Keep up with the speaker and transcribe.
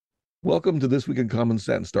Welcome to This Week in Common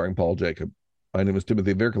Sense, starring Paul Jacob. My name is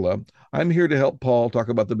Timothy Virkala. I'm here to help Paul talk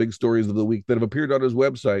about the big stories of the week that have appeared on his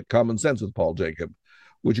website, Common Sense with Paul Jacob,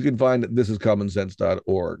 which you can find at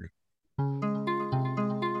thisiscommonsense.org.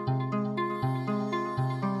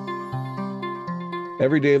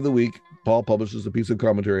 Every day of the week, Paul publishes a piece of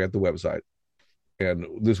commentary at the website. And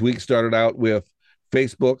this week started out with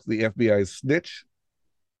Facebook, the FBI's snitch,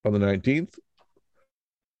 on the 19th.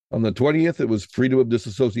 On the 20th, it was freedom of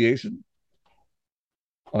disassociation.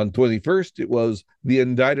 On 21st, it was the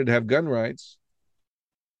indicted have gun rights.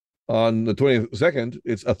 On the 22nd,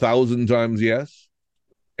 it's 1,000 times yes.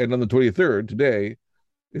 And on the 23rd, today,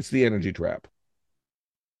 it's the energy trap.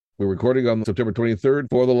 We're recording on September 23rd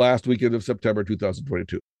for the last weekend of September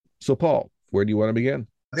 2022. So, Paul, where do you want to begin?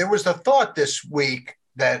 There was a thought this week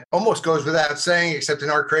that almost goes without saying, except in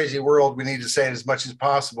our crazy world, we need to say it as much as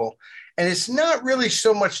possible. And it's not really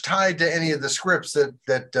so much tied to any of the scripts that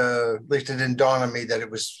at least it didn't dawn on me that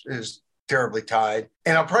it was terribly tied.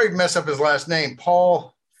 And I'll probably mess up his last name,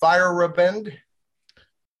 Paul Feyerabend.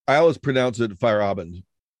 I always pronounce it Feierabend,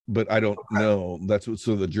 but I don't know. That's what's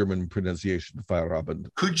sort of the German pronunciation, Feierabend.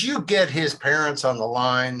 Could you get his parents on the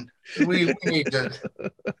line? We need to.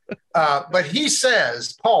 But he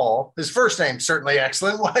says, Paul, his first name's certainly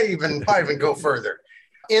excellent. Why even go further?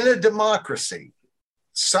 In a democracy,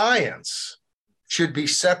 science should be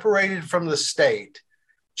separated from the state,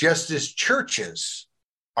 just as churches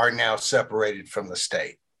are now separated from the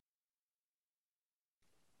state.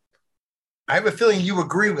 I have a feeling you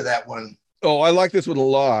agree with that one. Oh, I like this one a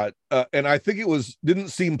lot. And I think didn't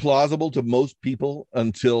seem plausible to most people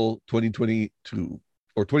until 2022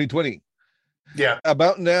 or 2020. Yeah.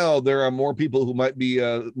 About now, there are more people who might be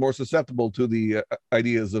more susceptible to the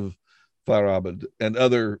ideas of Feierabend and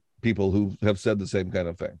other people who have said the same kind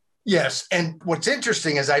of thing. Yes. And what's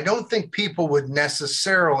interesting is I don't think people would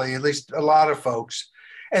necessarily, at least a lot of folks,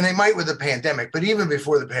 and they might with the pandemic, but even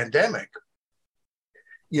before the pandemic,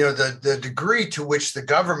 the degree to which the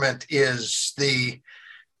government is the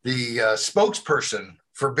spokesperson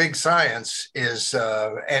for big science is,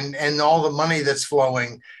 and all the money that's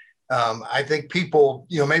flowing. I think people,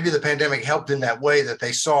 maybe the pandemic helped in that way, that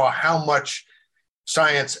they saw how much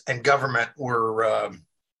science and government were,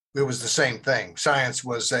 it was the same thing. Science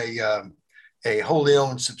was a wholly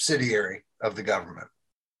owned subsidiary of the government.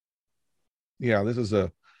 Yeah, this is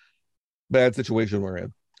a bad situation we're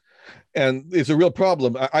in. And it's a real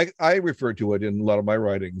problem. I refer to it in a lot of my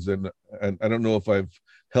writings, and I don't know if I've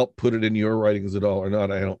helped put it in your writings at all or not.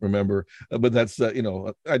 I don't remember, but that's I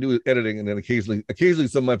do editing, and then occasionally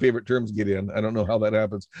some of my favorite terms get in. I don't know how that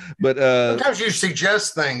happens, but sometimes you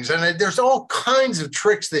suggest things, and there's all kinds of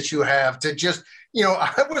tricks that you have to just,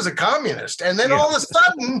 I was a communist, and then all of a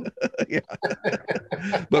sudden, yeah.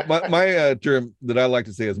 But my term that I like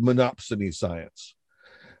to say is monopsony science.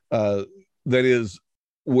 That is,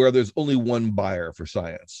 where there's only one buyer for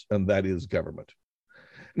science, and that is government.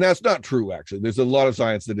 Now, it's not true, actually. There's a lot of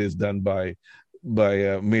science that is done by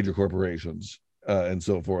major corporations and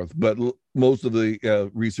so forth, but most of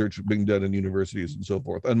the research being done in universities and so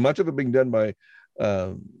forth, and much of it being done by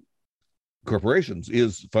corporations,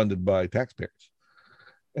 is funded by taxpayers,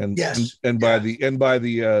 and yes, and by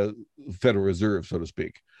the Federal Reserve, so to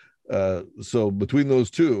speak. So between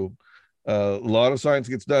those two, a lot of science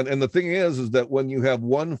gets done. And the thing is that when you have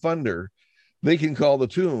one funder, they can call the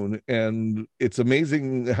tune, and it's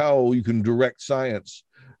amazing how you can direct science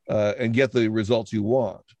and get the results you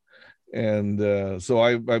want. And so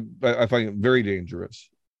I find it very dangerous.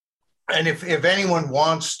 And if anyone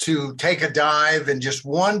wants to take a dive in just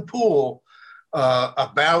one pool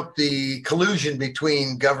about the collusion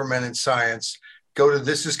between government and science, go to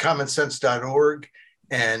thisiscommonsense.org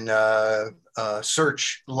and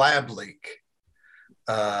search lab leak,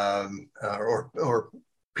 or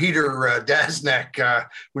Peter Daszak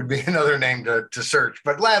would be another name to search,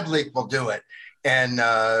 but lab leak will do it. And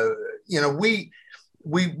we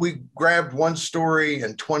grabbed one story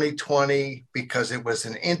in 2020 because it was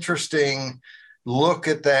an interesting look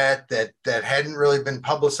at that hadn't really been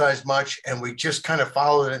publicized much, and we just kind of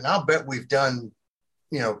followed it. And I'll bet we've done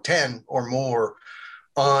 10 or more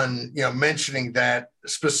on mentioning that,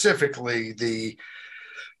 specifically the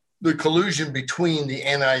collusion between the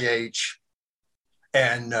NIH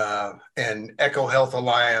and EcoHealth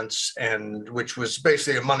Alliance, and which was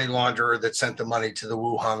basically a money launderer that sent the money to the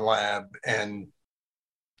Wuhan lab. And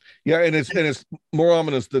it's more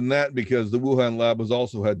ominous than that, because the Wuhan lab has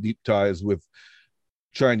also had deep ties with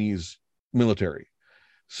Chinese military.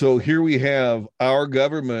 So here we have our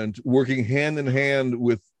government working hand in hand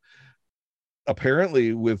with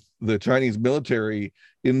apparently with the Chinese military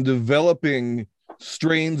in developing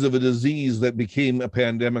strains of a disease that became a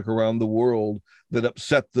pandemic around the world that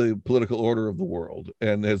upset the political order of the world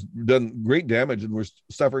and has done great damage, and we're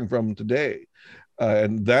suffering from today.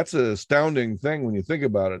 And that's an astounding thing when you think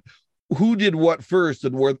about it. Who did what first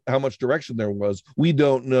and how much direction there was, we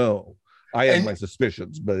don't know. I have my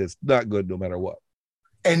suspicions, but it's not good no matter what.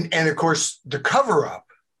 And of course, the cover up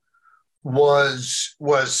was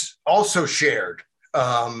also shared.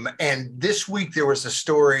 And this week there was a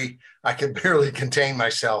story, I could barely contain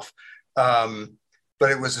myself. But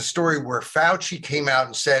it was a story where Fauci came out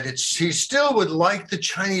and said he still would like the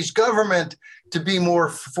Chinese government to be more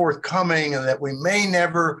forthcoming, and that we may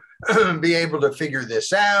never be able to figure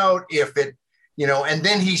this out if it, and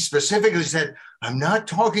then he specifically said, I'm not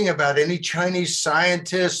talking about any Chinese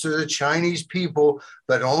scientists or the Chinese people,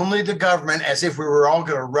 but only the government, as if we were all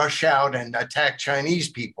going to rush out and attack Chinese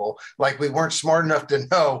people, like we weren't smart enough to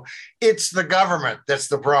know it's the government that's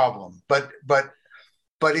the problem. But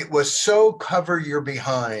it was so cover your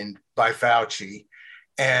behind by Fauci.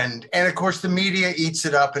 And of course, the media eats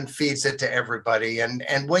it up and feeds it to everybody. And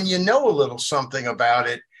when you know a little something about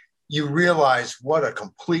it, you realize what a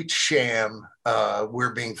complete sham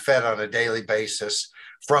we're being fed on a daily basis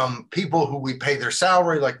from people who we pay their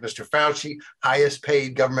salary, like Mr. Fauci, highest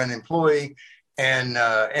paid government employee, and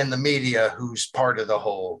the media, who's part of the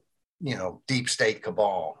whole, deep state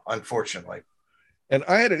cabal, unfortunately. And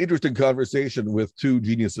I had an interesting conversation with two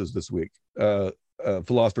geniuses this week,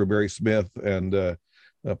 philosopher Barry Smith and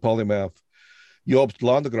polymath Jobst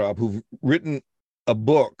Landegraaff, who've written a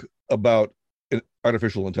book about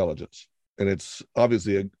artificial intelligence. And it's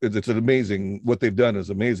obviously, it's an amazing, what they've done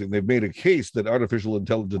is amazing. They've made a case that artificial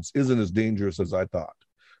intelligence isn't as dangerous as I thought.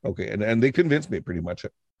 Okay, and they convinced me pretty much.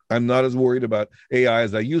 I'm not as worried about AI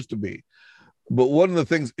as I used to be. But one of the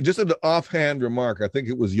things, just an offhand remark, I think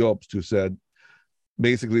it was Jobst who said,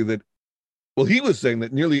 basically that, well, he was saying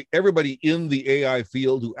that nearly everybody in the AI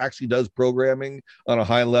field who actually does programming on a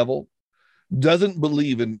high level doesn't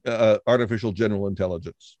believe in artificial general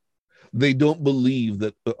intelligence. They don't believe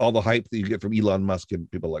that all the hype that you get from Elon Musk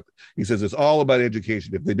and people like that. He says it's all about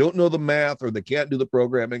education. If they don't know the math, or they can't do the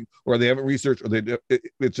programming, or they haven't researched, or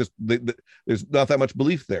it's just there's not that much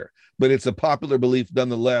belief there. But it's a popular belief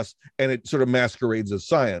nonetheless, and it sort of masquerades as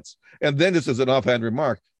science. And then, just as an offhand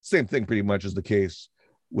remark, same thing pretty much is the case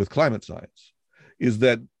with climate science, is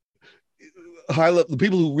that the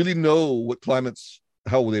people who really know what climates,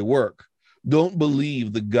 how they work, don't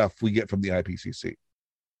believe the guff we get from the IPCC.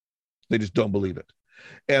 They just don't believe it.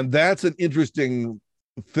 And that's an interesting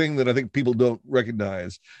thing that I think people don't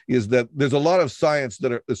recognize, is that there's a lot of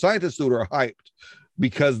the scientists who are hyped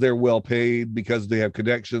because they're well paid, because they have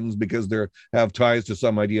connections, because they have ties to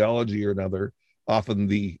some ideology or another, often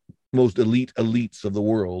the most elites of the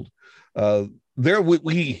world. They're what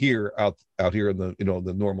we hear out here in the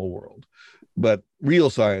the normal world. But real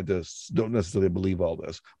scientists don't necessarily believe all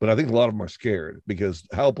this. But I think a lot of them are scared, because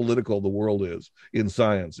how political the world is in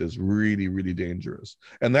science is really, really dangerous.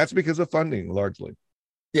 And that's because of funding, largely.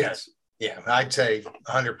 Yes. Yeah, I'd say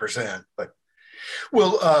 100%. But,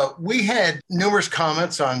 well, we had numerous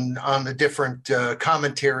comments on the different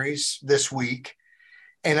commentaries this week.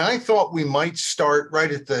 And I thought we might start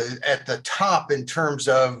right at the top in terms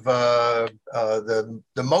of the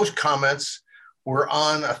most comments were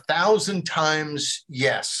on 1,000 times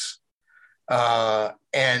yes.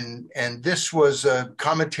 And this was a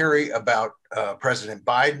commentary about President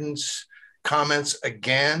Biden's comments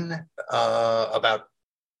again about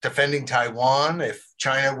defending Taiwan if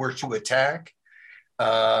China were to attack.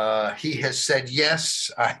 He has said yes,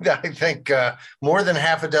 I think more than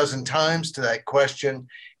half a dozen times to that question.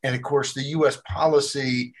 And of course, the U.S.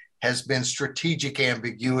 policy has been strategic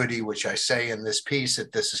ambiguity, which I say in this piece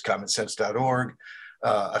at thisiscommonsense.org,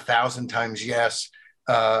 1,000 times yes.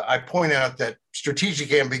 I point out that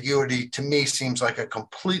strategic ambiguity to me seems like a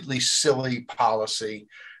completely silly policy.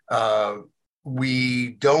 We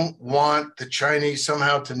don't want the Chinese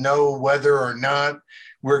somehow to know whether or not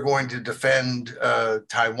we're going to defend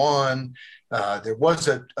Taiwan. There was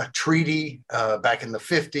a treaty back in the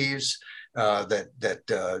 50s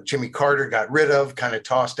that Jimmy Carter got rid of, kind of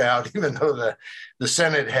tossed out, even though the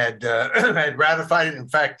Senate had ratified it. In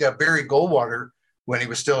fact, Barry Goldwater, when he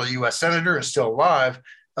was still a U.S. senator and still alive,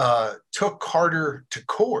 took Carter to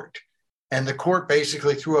court, and the court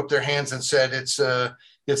basically threw up their hands and said it's a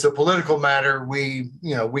political matter. We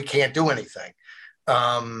can't do anything.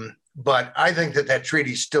 But I think that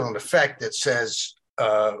treaty is still in effect that says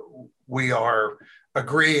we are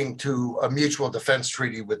agreeing to a mutual defense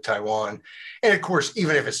treaty with Taiwan. And of course,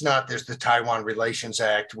 even if it's not, there's the Taiwan Relations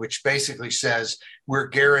Act, which basically says we're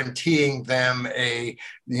guaranteeing them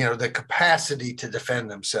the capacity to defend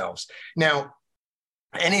themselves. Now,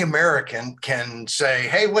 any American can say,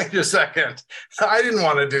 hey, wait a second, I didn't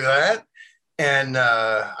want to do that. And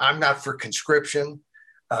I'm not for conscription.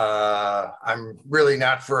 I'm really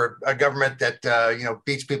not for a government that,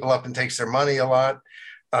 beats people up and takes their money a lot.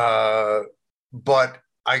 But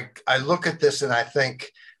I look at this and I think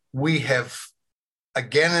we have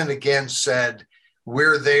again and again said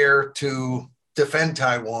we're there to defend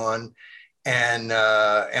Taiwan.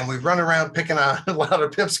 And we've run around picking on a lot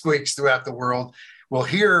of pipsqueaks throughout the world. Well,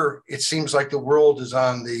 here it seems like the world is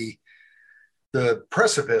on the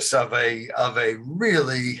precipice of a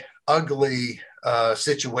really ugly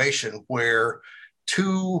situation where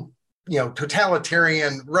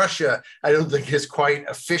totalitarian Russia, I don't think is quite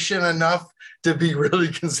efficient enough to be really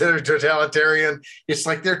considered totalitarian. It's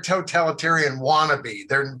like they're totalitarian wannabe.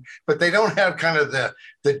 But they don't have kind of the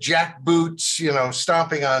jackboots,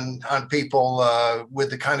 stomping on people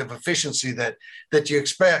with the kind of efficiency that you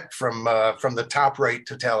expect from the top-rate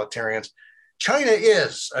totalitarians. China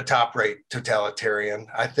is a top-rate totalitarian.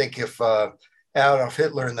 I think if Adolf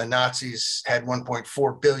Hitler and the Nazis had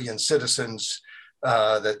 1.4 billion citizens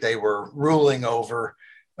that they were ruling over,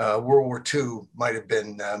 World War II might have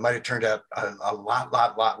turned out a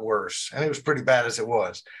lot worse, and it was pretty bad as it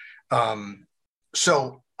was.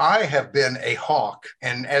 So I have been a hawk,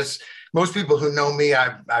 and as most people who know me,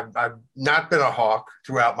 I've not been a hawk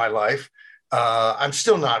throughout my life. I'm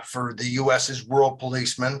still not for the U.S.'s world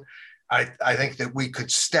policeman. I think that we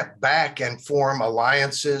could step back and form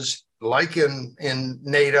alliances like in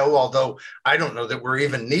NATO, although I don't know that we're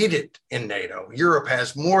even needed in NATO. Europe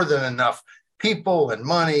has more than enough people and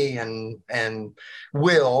money and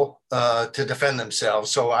will to defend themselves.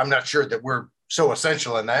 So I'm not sure that we're so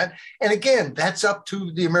essential in that. And again, that's up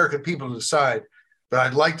to the American people to decide. But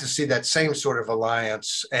I'd like to see that same sort of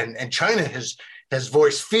alliance. And China has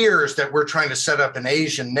voiced fears that we're trying to set up an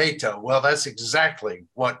Asian NATO. Well, that's exactly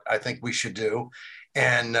what I think we should do.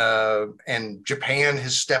 And Japan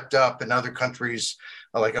has stepped up, and other countries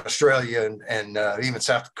like Australia and even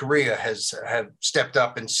South Korea have stepped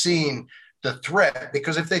up and seen the threat.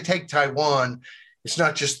 Because if they take Taiwan, it's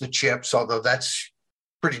not just the chips, although that's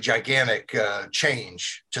pretty gigantic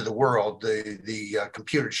change to the world. The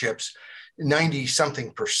computer chips,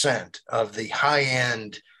 90-something% of the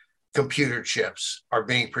high-end computer chips are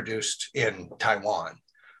being produced in Taiwan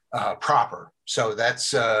proper. So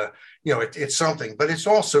that's, it's something, but it's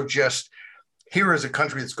also just, here is a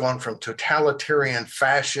country that's gone from totalitarian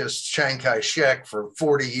fascist Chiang Kai-shek for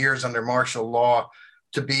 40 years under martial law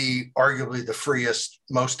to be arguably the freest,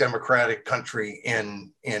 most democratic country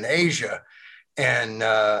in Asia. And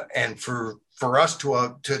for us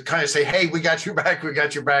to kind of say, hey, we got your back,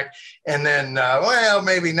 and then well,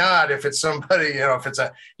 maybe not if it's somebody, if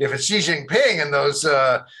it's Xi Jinping and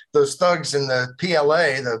those thugs in the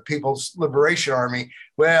PLA, the People's Liberation Army,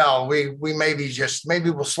 well, we maybe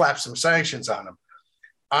we'll slap some sanctions on them.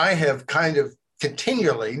 I have kind of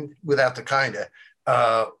continually, without the kind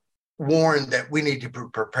of, warned that we need to be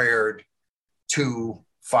prepared to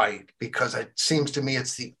fight, because it seems to me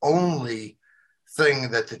it's the only thing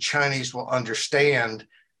that the Chinese will understand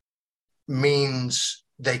means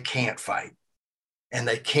they can't fight and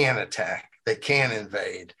they can't attack, they can't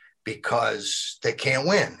invade, because they can't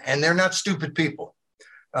win. And they're not stupid people.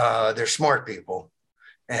 They're smart people.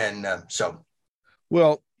 And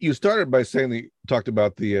Well, you started by saying that you talked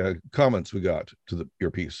about the comments we got to your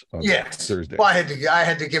piece on Thursday. Well, I had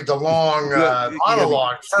to give the long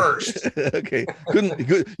monologue first. Okay,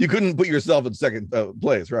 you couldn't put yourself in second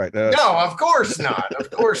place, right? No, of course not. Of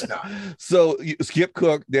course not. So Skip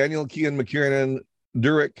Cook, Daniel Kian McKiernan,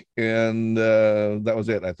 Durick, and that was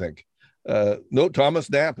it, I think. No, Thomas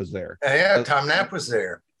Knapp is there. Yeah, Tom Knapp was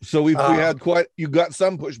there. So we had you got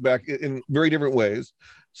some pushback in very different ways.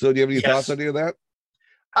 So do you have any thoughts on any of that?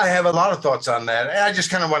 I have a lot of thoughts on that. I just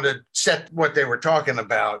kind of wanted to set what they were talking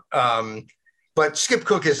about. But Skip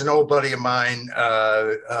Cook is an old buddy of mine,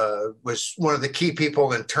 was one of the key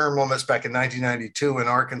people in term limits back in 1992 in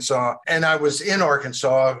Arkansas. And I was in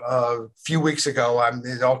Arkansas a few weeks ago.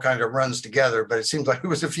 It all kind of runs together, but it seems like it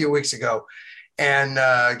was a few weeks ago. And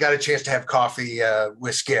got a chance to have coffee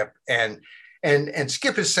with Skip. And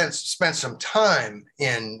Skip has since spent some time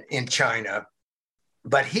in China,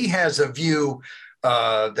 but he has a view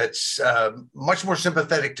that's much more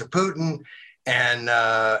sympathetic to Putin,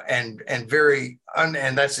 and very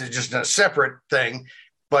and that's just a separate thing,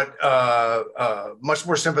 but much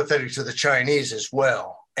more sympathetic to the Chinese as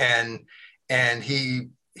well. And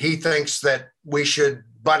he thinks that we should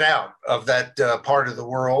butt out of that part of the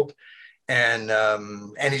world,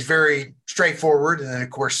 and he's very straightforward. And then of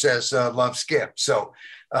course says, "Love Skip." So,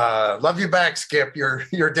 love you back, Skip.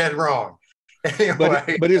 You're dead wrong.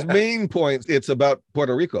 Anyway, but his main point, it's about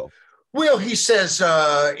Puerto Rico. Well, he says,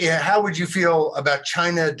 how would you feel about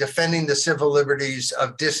China defending the civil liberties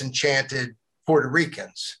of disenchanted Puerto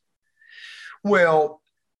Ricans? Well,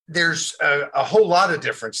 there's a whole lot of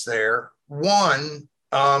difference there. One,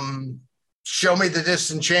 show me the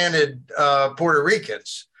disenchanted Puerto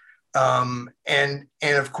Ricans. And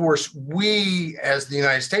of course, we as the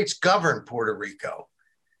United States govern Puerto Rico.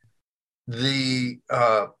 The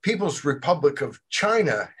People's Republic of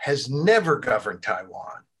China has never governed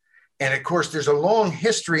Taiwan. And of course, there's a long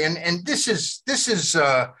history, and this is,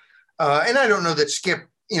 and I don't know that Skip,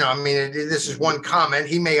 this is one comment.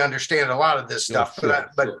 He may understand a lot of this stuff,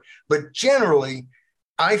 but generally,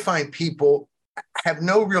 I find people have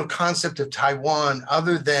no real concept of Taiwan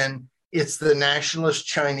other than it's the nationalist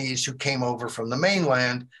Chinese who came over from the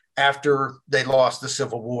mainland after they lost the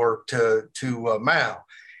Civil War to Mao,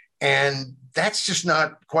 and that's just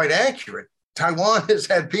not quite accurate. Taiwan has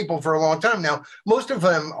had people for a long time. Now, most of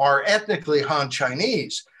them are ethnically Han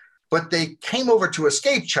Chinese, but they came over to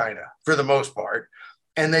escape China for the most part.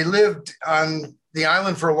 And they lived on the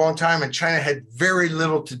island for a long time, and China had very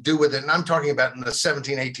little to do with it. And I'm talking about in the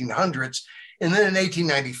 1800s. And then in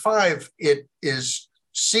 1895, it is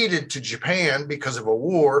ceded to Japan because of a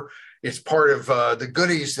war. It's part of the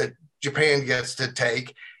goodies that Japan gets to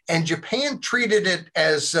take. And Japan treated it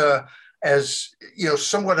as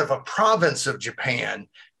somewhat of a province of Japan.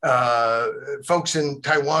 Folks in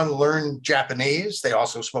Taiwan learned Japanese. They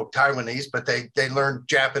also spoke Taiwanese, but they learned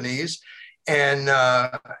Japanese, and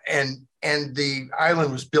the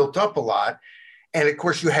island was built up a lot. And of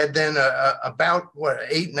course, you had then about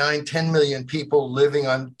 8, 9, 10 million people living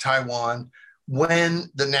on Taiwan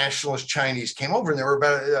when the nationalist Chinese came over, and there were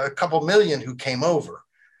about a couple million who came over.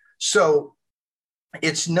 So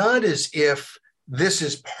it's not as if this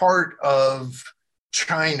is part of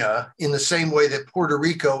China in the same way that Puerto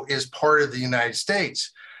Rico is part of the United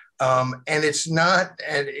States. And it's not,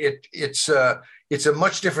 and it's a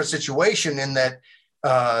much different situation in that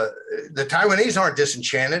the Taiwanese aren't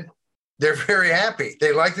disenchanted. They're very happy.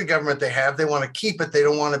 They like the government they have. They want to keep it. They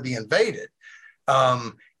don't want to be invaded.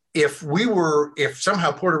 If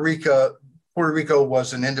somehow Puerto Rico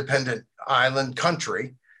was an independent island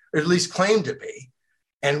country, or at least claimed to be,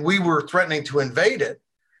 and we were threatening to invade it,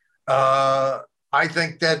 I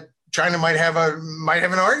think that China might have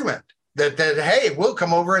an argument that hey, we'll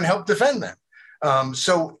come over and help defend them.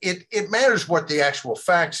 So it matters what the actual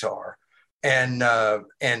facts are, and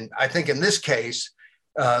I think in this case,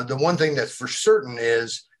 the one thing that's for certain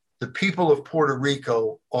is the people of Puerto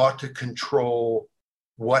Rico ought to control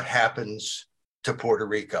what happens to Puerto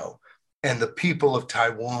Rico, and the people of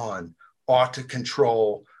Taiwan ought to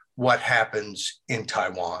control what happens in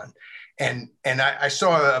Taiwan. And I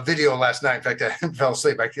saw a video last night. In fact, I fell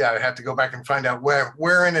asleep. I have to go back and find out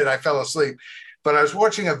where in it I fell asleep. But I was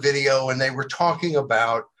watching a video, and they were talking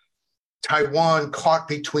about Taiwan caught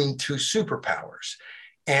between two superpowers.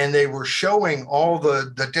 And they were showing all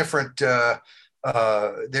the different,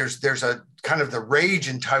 there's a kind of the rage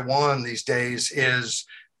in Taiwan these days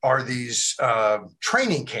are these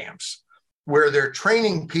training camps where they're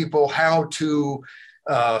training people how to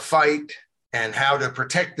fight and how to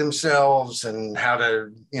protect themselves and how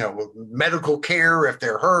to, medical care if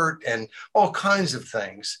they're hurt and all kinds of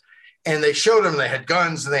things. And they showed them, they had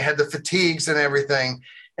guns and they had the fatigues and everything.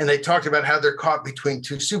 And they talked about how they're caught between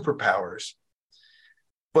two superpowers.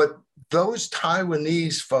 But those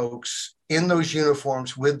Taiwanese folks in those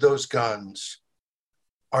uniforms with those guns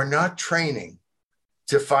are not training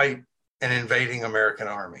to fight an invading American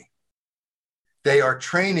army. They are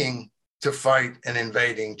training to fight an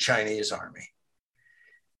invading Chinese army.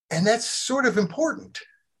 And that's sort of important.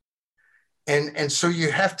 And so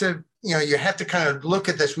you have to kind of look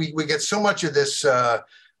at this. We get so much of this,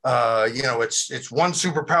 it's one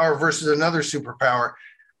superpower versus another superpower.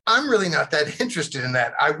 I'm really not that interested in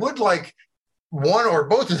that. I would like one or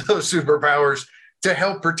both of those superpowers to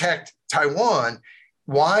help protect Taiwan.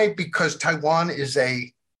 Why? Because Taiwan is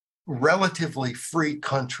a relatively free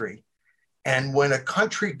country. And when a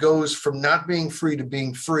country goes from not being free to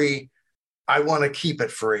being free, I want to keep it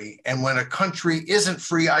free. And when a country isn't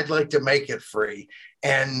free, I'd like to make it free.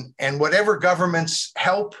 And whatever governments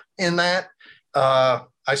help in that,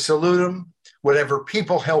 I salute them. Whatever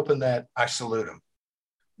people help in that, I salute them.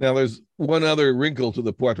 Now, there's one other wrinkle to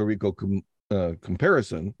the Puerto Rico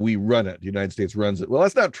comparison. We run it. The United States runs it. Well,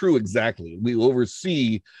 that's not true exactly. We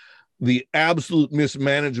oversee the absolute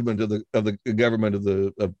mismanagement of the government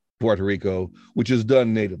of Puerto Rico, which is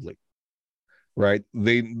done natively. right? I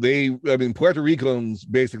mean, Puerto Ricans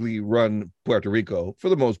basically run Puerto Rico for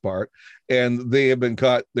the most part, and they have been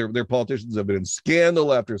caught. Their politicians have been in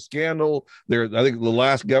scandal after scandal. I think the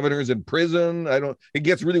last governor is in prison. It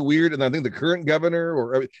gets really weird, and I think the current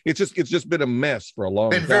governor, it's just been a mess for a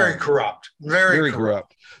long time. Very corrupt, very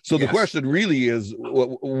corrupt. So yes. The question really is,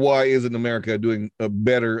 why isn't America doing a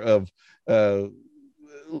better of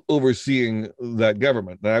overseeing that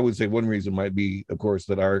government? And I would say one reason might be, of course,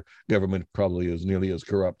 that our government probably is nearly as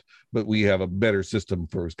corrupt, but we have a better system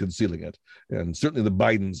for concealing it. And certainly the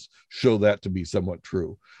Bidens show that to be somewhat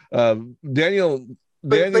true. Daniel,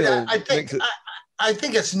 I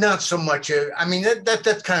think it's not so much. I mean,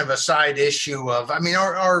 that's kind of a side issue of. I mean,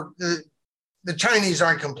 the Chinese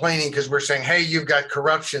aren't complaining because we're saying, hey, you've got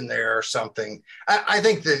corruption there or something. I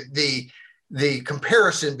think the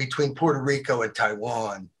comparison between Puerto Rico and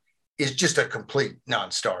Taiwan is just a complete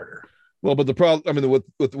non-starter. Well, but the problem, I mean,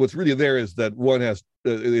 what's really there is that one has,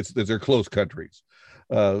 they're close countries.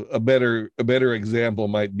 A better example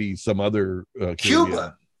might be some other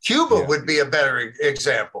Cuba. Cuba would be a better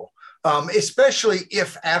example, especially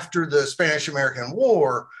if after the Spanish-American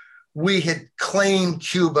War, we had claimed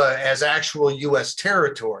Cuba as actual U.S.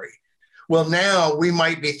 territory. Well, now we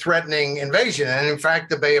might be threatening invasion. And in fact,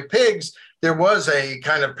 the Bay of Pigs, there was a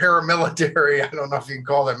kind of paramilitary, I don't know if you can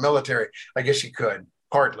call it military, I guess you could,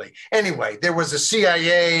 partly. Anyway, there was a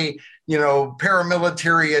CIA,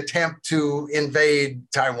 paramilitary attempt to invade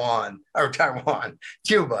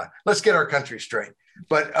Cuba. Let's get our country straight.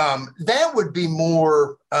 But that would be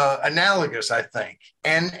more analogous, I think.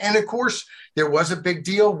 And of course, there was a big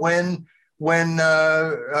deal when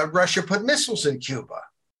Russia put missiles in Cuba.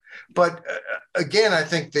 But again, I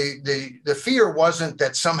think the fear wasn't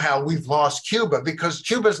that somehow we've lost Cuba, because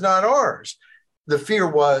Cuba's not ours. The fear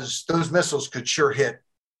was those missiles could sure hit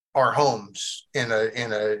our homes in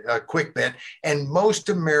a quick bit. And most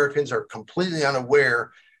Americans are completely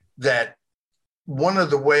unaware that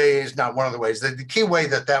the key way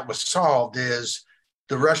that was solved is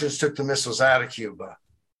the Russians took the missiles out of Cuba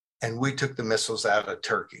and we took the missiles out of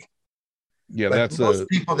Turkey. Yeah, but most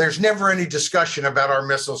people, there's never any discussion about our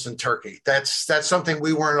missiles in Turkey. That's something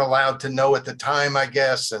we weren't allowed to know at the time, I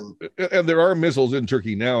guess. And there are missiles in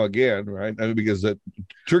Turkey now again, right? I mean, because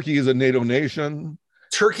Turkey is a NATO nation.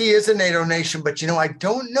 Turkey is a NATO nation, but I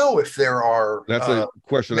don't know if there are. That's a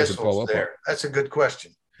question I could follow up on. That's a good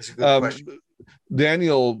question. Question.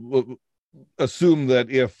 Daniel, assume that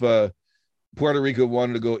if Puerto Rico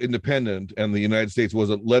wanted to go independent and the United States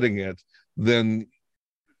wasn't letting it, then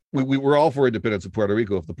we were all for independence of Puerto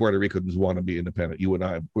Rico if the Puerto Ricans want to be independent. You and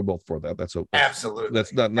I, we're both for that. That's okay. Absolutely.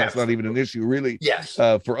 That's not even an issue, really. Yes.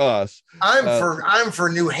 For us, I'm for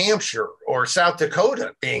New Hampshire or South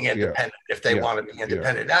Dakota being independent if they want to be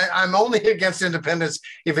independent. I'm only against independence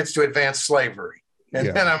if it's to advance slavery, and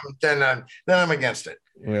then I'm against it.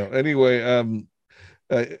 Well, anyway,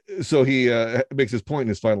 so he makes his point in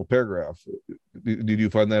his final paragraph. Did you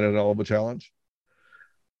find that at all of a challenge?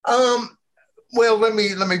 Well, let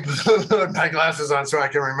me put my glasses on so I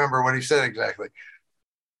can remember what he said exactly.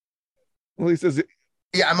 Well, he says,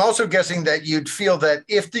 I'm also guessing that you'd feel that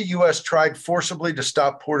if the U.S. tried forcibly to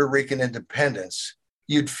stop Puerto Rican independence,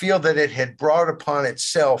 you'd feel that it had brought upon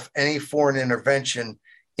itself any foreign intervention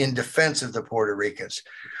in defense of the Puerto Ricans.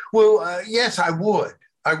 Well, yes, I would.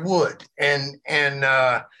 And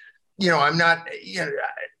I'm not,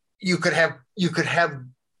 you could have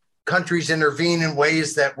countries intervene in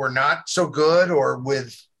ways that were not so good or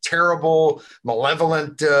with terrible,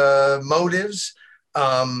 malevolent motives.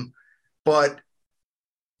 But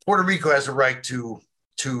Puerto Rico has a right to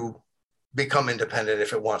become independent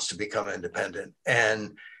if it wants to become independent.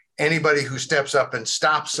 And anybody who steps up and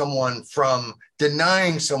stops someone from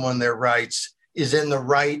denying someone their rights is in the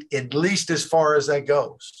right, at least as far as that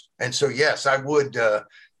goes. And so, yes, I would.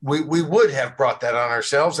 We would have brought that on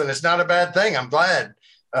ourselves, and it's not a bad thing. I'm glad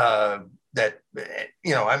that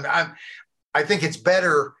I think it's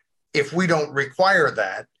better if we don't require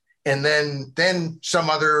that, and then some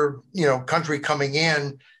other country coming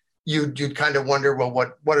in, you'd kind of wonder, well,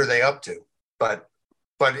 what are they up to? But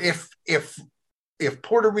if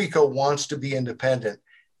Puerto Rico wants to be independent,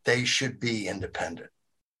 they should be independent.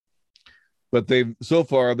 But so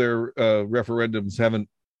far their referendums haven't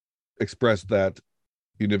expressed that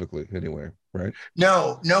univocally anyway, right?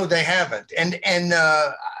 No, they haven't. And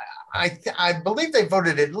I believe they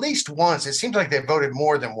voted at least once. It seems like they voted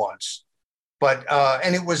more than once, but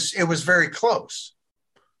and it was very close.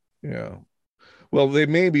 Yeah. Well, they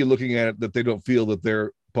may be looking at it that they don't feel that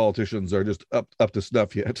their politicians are just up to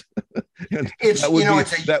snuff yet. And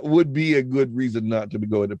that would be a good reason not to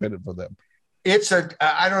go independent for them.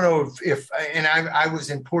 I don't know if and I was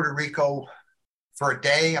in Puerto Rico for a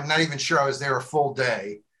day. I'm not even sure I was there a full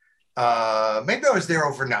day. Maybe I was there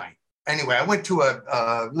overnight. Anyway, I went to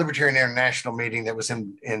a Libertarian International meeting that was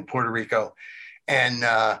in Puerto Rico, and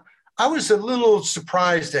I was a little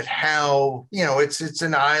surprised at how, it's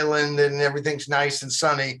an island and everything's nice and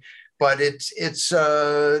sunny, but it's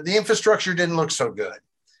the infrastructure didn't look so good,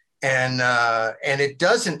 and it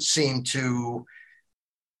doesn't seem to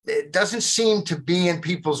be in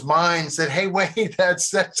people's minds that, hey, wait,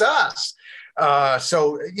 that's us.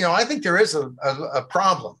 So I think there is a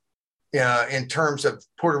problem in terms of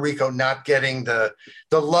Puerto Rico not getting the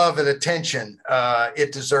love and attention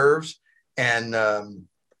it deserves, and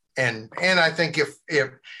I think if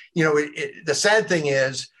the sad thing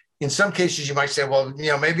is, in some cases you might say, well,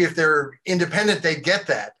 maybe if they're independent they'd get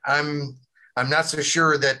that. I'm not so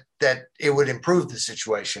sure that it would improve the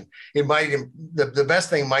situation. It might, the best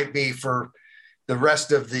thing might be for the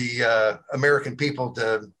rest of the American people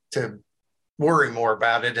to worry more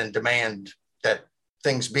about it and demand that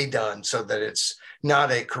things be done so that it's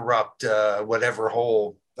not a corrupt whatever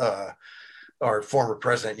hole our former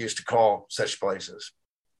president used to call such places.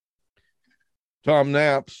 Tom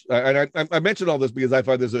Napps, and I mentioned all this because I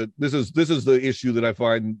find this is the issue that I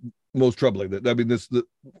find most troubling. The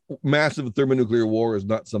massive thermonuclear war is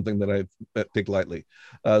not something that I take lightly.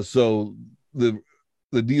 So the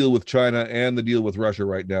deal with China and the deal with Russia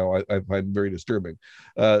right now, I find very disturbing.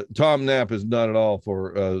 Tom Napp is not at all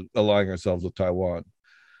for allying ourselves with Taiwan.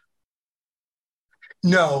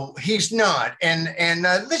 No, he's not. And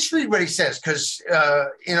let's read what he says, because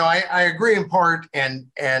I agree in part, and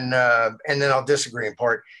then I'll disagree in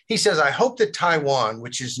part. He says, I hope that Taiwan,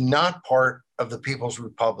 which is not part of the People's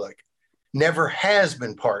Republic, never has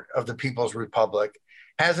been part of the People's Republic,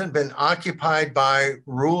 hasn't been occupied by,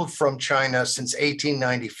 ruled from China since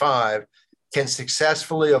 1895, can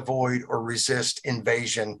successfully avoid or resist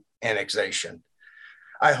invasion, annexation.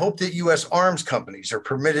 I hope that U.S. arms companies are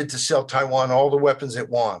permitted to sell Taiwan all the weapons it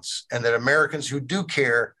wants, and that Americans who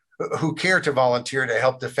care to volunteer to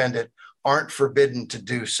help defend it aren't forbidden to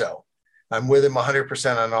do so. I'm with him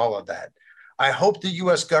 100% on all of that. I hope the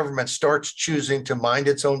U.S. government starts choosing to mind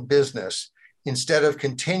its own business instead of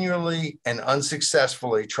continually and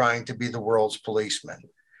unsuccessfully trying to be the world's policeman.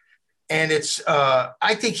 And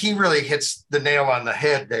I think he really hits the nail on the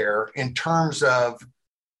head there in terms of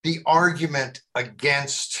the argument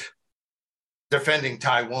against defending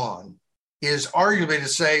Taiwan is arguably to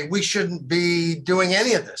say we shouldn't be doing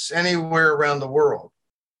any of this anywhere around the world.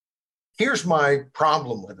 Here's my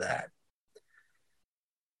problem with that.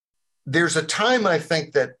 There's a time I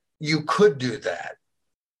think that you could do that.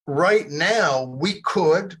 Right now, we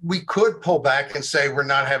could pull back and say we're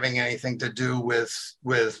not having anything to do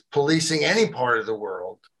with policing any part of the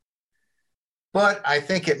world. But I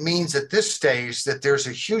think it means at this stage that there's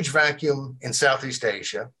a huge vacuum in Southeast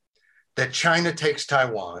Asia, that China takes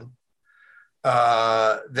Taiwan,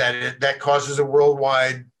 that causes a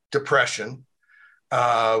worldwide depression,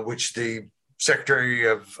 which the Secretary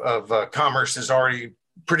of Commerce has already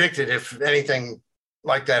predicted. If anything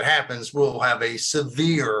like that happens, we'll have a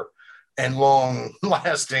severe and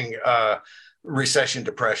long-lasting recession,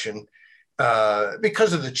 depression.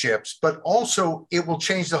 Because of the chips, but also it will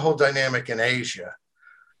change the whole dynamic in Asia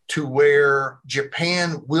to where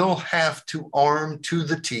Japan will have to arm to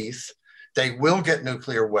the teeth. They will get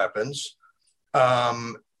nuclear weapons,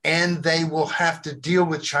 and they will have to deal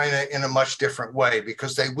with China in a much different way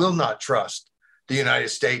because they will not trust the United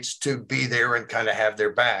States to be there and kind of have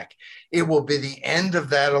their back. It will be the end of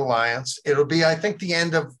that alliance. It'll be, I think, the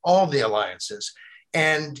end of all the alliances.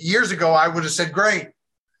 And years ago, I would have said, great,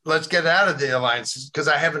 let's get out of the alliances because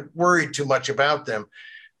I haven't worried too much about them.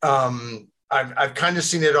 I've kind of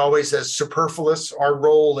seen it always as superfluous, our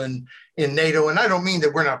role in NATO. And I don't mean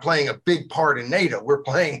that we're not playing a big part in NATO. We're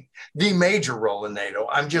playing the major role in NATO.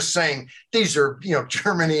 I'm just saying these are,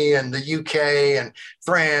 Germany and the UK and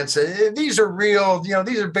France. These are real,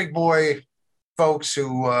 these are big boy folks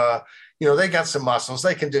who, they got some muscles.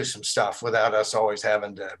 They can do some stuff without us always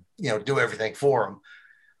having to, do everything for them.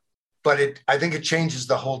 But I think it changes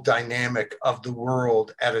the whole dynamic of the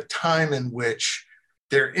world at a time in which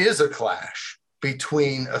there is a clash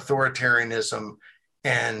between authoritarianism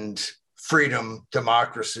and freedom,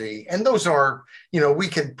 democracy. And those are, we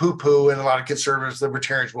can poo-poo, and a lot of conservatives,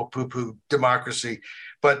 libertarians will poo-poo democracy.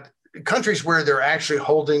 But countries where they're actually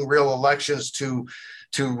holding real elections to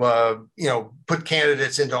put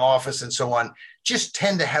candidates into office and so on, just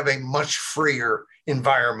tend to have a much freer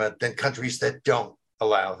environment than countries that don't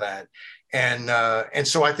allow that. And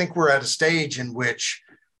so I think we're at a stage in which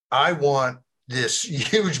I want this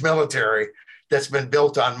huge military that's been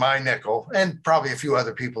built on my nickel and probably a few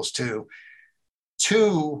other people's too,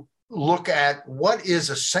 to look at what is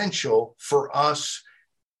essential for us.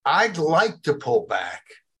 I'd like to pull back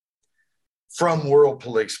from world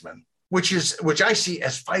policemen, which I see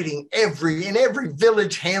as fighting in every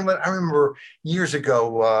village, hamlet. I remember years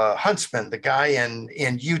ago, Huntsman, the guy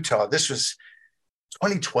in Utah, this was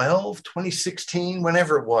 2012, 2016,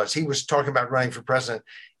 whenever it was, he was talking about running for president.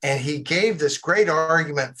 And he gave this great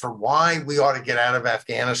argument for why we ought to get out of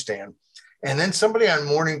Afghanistan. And then somebody on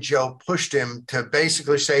Morning Joe pushed him to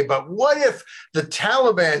basically say, but what if the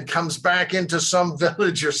Taliban comes back into some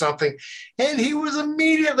village or something? And he was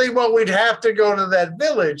immediately, well, we'd have to go to that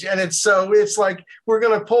village. And it's like, we're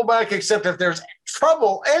going to pull back, except if there's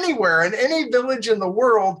trouble anywhere in any village in the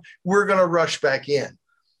world, we're going to rush back in.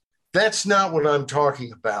 That's not what I'm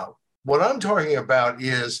talking about. What I'm talking about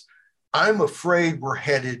is I'm afraid we're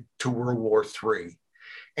headed to World War III.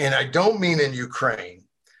 And I don't mean in Ukraine,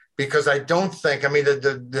 because I don't think, I mean,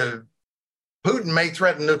 the Putin may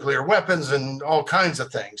threaten nuclear weapons and all kinds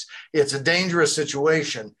of things. It's a dangerous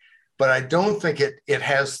situation, but I don't think it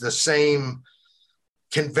has the same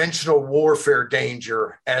conventional warfare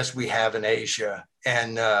danger as we have in Asia.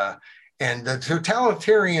 And the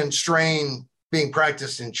totalitarian strain being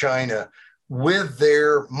practiced in China with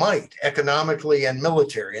their might, economically and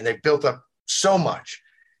military, and they've built up so much,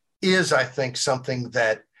 is, I think, something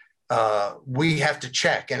that we have to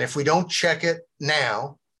check. And if we don't check it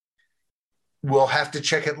now, we'll have to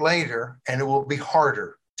check it later, and it will be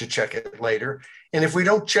harder to check it later. And if we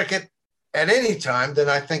don't check it at any time, then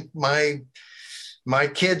I think my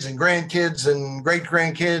kids and grandkids and great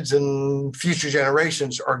grandkids and future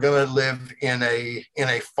generations are going to live in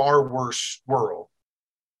a far worse world.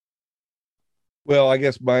 Well, I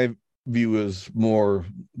guess my view is more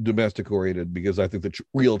domestic oriented, because I think the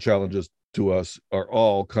real challenges to us are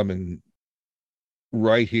all coming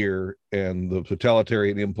right here, and the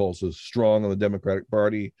totalitarian impulse is strong on the Democratic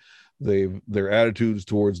Party. Their attitudes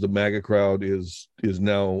towards the MAGA crowd is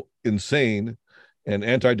now insane and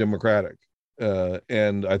anti-democratic.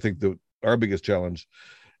 And I think that our biggest challenge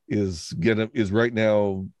is right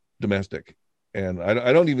now domestic. And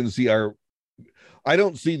I don't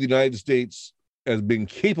see the United States as being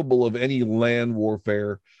capable of any land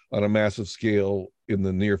warfare on a massive scale in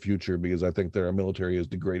the near future, because I think that our military is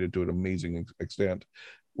degraded to an amazing extent.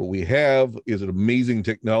 What we have is an amazing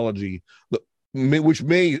technology which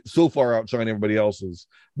may so far outshine everybody else's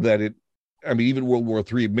that even World War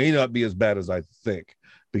III may not be as bad as I think,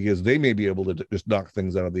 because they may be able to just knock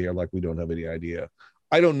things out of the air like we don't have any idea.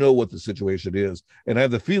 I don't know what the situation is. And I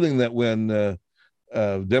have the feeling that when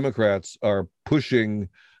Democrats are pushing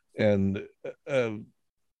and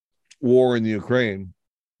war in the Ukraine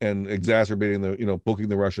and exacerbating poking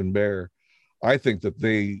the Russian bear, I think that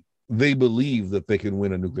they believe that they can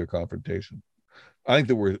win a nuclear confrontation. I think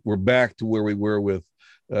that we're back to where we were with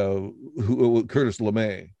Curtis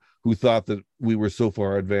LeMay, who thought that we were so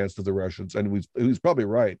far advanced to the Russians, and he was probably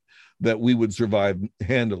right, that we would survive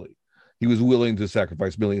handily. He was willing to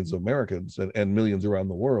sacrifice millions of Americans and millions around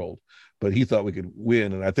the world, but he thought we could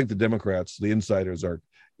win. And I think the Democrats, the insiders, are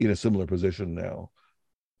in a similar position now.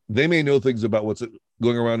 They may know things about what's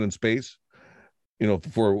going around in space,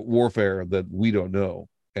 for warfare that we don't know.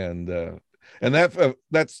 And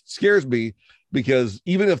that scares me, because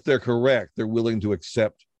even if they're correct, they're willing to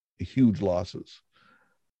accept huge losses.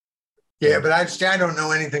 Yeah, but I don't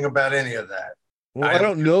know anything about any of that. Well, I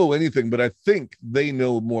don't know anything, but I think they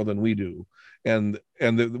know more than we do. And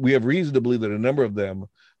we have reason to believe that a number of them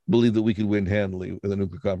believe that we could win handily in the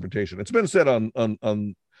nuclear confrontation. It's been said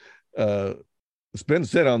it's been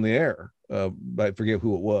said on the air. I forget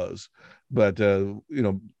who it was, but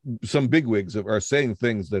some bigwigs are saying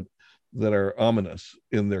things that are ominous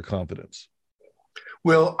in their confidence.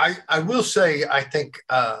 Well, I will say, I think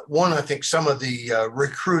some of the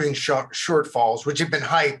recruiting shortfalls, which have been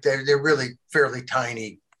hyped, they're really fairly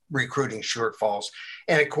tiny recruiting shortfalls.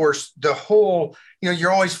 And of course, the whole,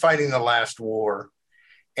 you're always fighting the last war.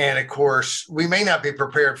 And of course, we may not be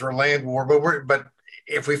prepared for a land war, but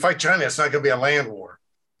if we fight China, it's not going to be a land war.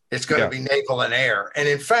 It's going to be naval and air. And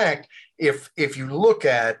in fact, if you look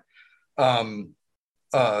at, someone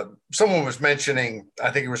was mentioning, I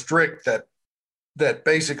think it was Drick, that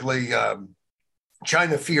basically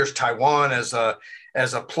China fears Taiwan as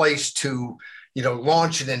a place to,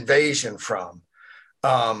 launch an invasion from.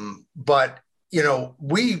 But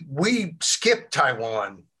we skipped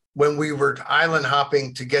Taiwan when we were island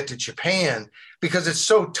hopping to get to Japan, because it's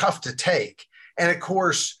so tough to take. And of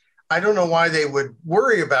course, I don't know why they would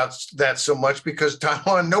worry about that so much, because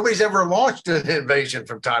Taiwan, nobody's ever launched an invasion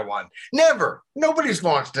from Taiwan. Never. Nobody's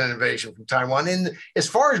launched an invasion from Taiwan. And as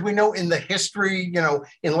far as we know in the history,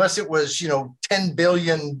 unless it was, 10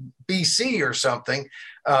 billion BC or something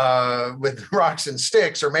with rocks and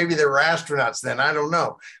sticks, or maybe there were astronauts then. I don't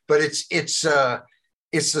know. But it's the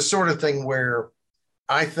sort of thing where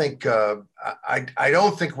I think I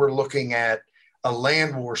don't think we're looking at a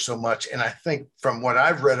land war so much. And I think from what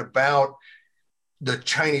I've read about the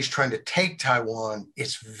Chinese trying to take Taiwan,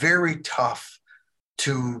 it's very tough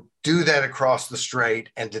to do that across the strait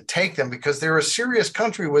and to take them, because they're a serious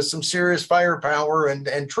country with some serious firepower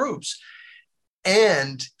and troops.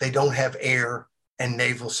 And they don't have air and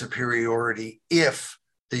naval superiority if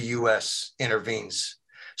the U.S. intervenes.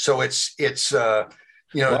 So it's well,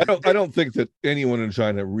 I don't think that anyone in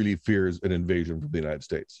China really fears an invasion from the United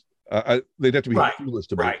States. They'd have to be foolish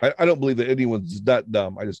to believe. I don't believe that anyone's that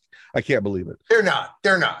dumb. I can't believe it. They're not.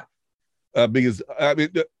 Because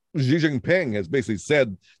Xi Jinping has basically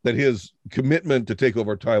said that his commitment to take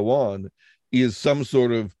over Taiwan is some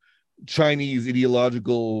sort of Chinese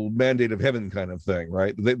ideological mandate of heaven kind of thing,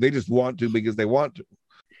 right? They just want to because they want to.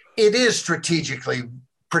 It is strategically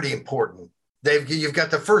pretty important. You've got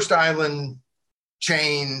the first island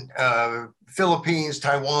chain, Philippines,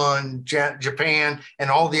 Taiwan, Japan, and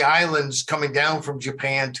all the islands coming down from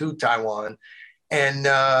Japan to Taiwan,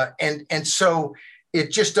 and so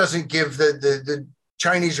it just doesn't give the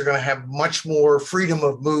Chinese are going to have much more freedom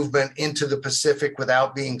of movement into the Pacific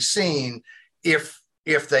without being seen if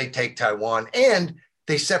they take Taiwan, and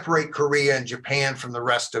they separate Korea and Japan from the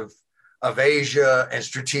rest of Asia, and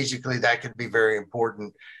strategically that could be very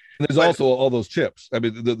important. And there's also all those chips. I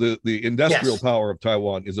mean, the industrial power of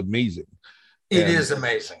Taiwan is amazing. It is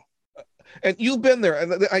amazing. And you've been there,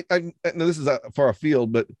 and I know this is far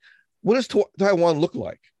afield, but what does Taiwan look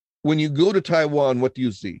like? When you go to Taiwan, what do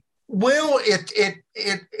you see? Well,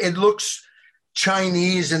 it looks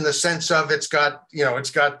Chinese in the sense of it's got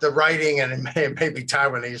the writing, and it may be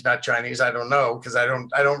Taiwanese, not Chinese. I don't know, because I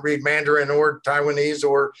don't read Mandarin or Taiwanese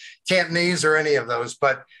or Cantonese or any of those.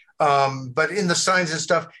 But in the signs and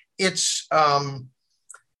stuff, it's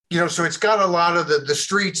so it's got a lot of the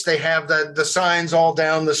streets. They have the signs all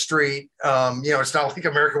down the street. It's not like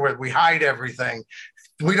America where we hide everything.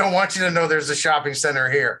 We don't want you to know there's a shopping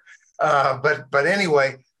center here. But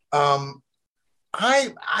anyway, I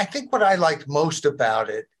think what I liked most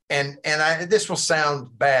about it, and this will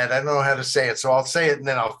sound bad. I don't know how to say it, so I'll say it and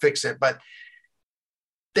then I'll fix it. But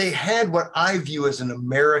they had what I view as an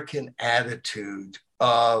American attitude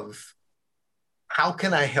of, how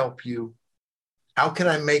can I help you? How can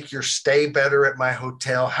I make your stay better at my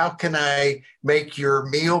hotel? How can I make your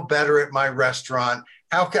meal better at my restaurant?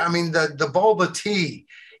 The boba tea,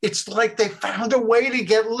 it's like they found a way to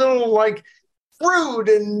get little like fruit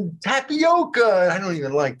and tapioca. I don't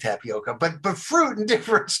even like tapioca, but fruit and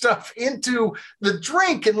different stuff into the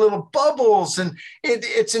drink and little bubbles. And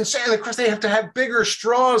it's insane. Of course, they have to have bigger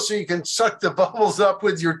straws so you can suck the bubbles up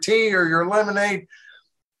with your tea or your lemonade.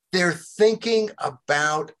 They're thinking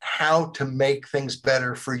about how to make things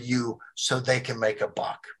better for you so they can make a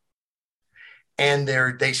buck. And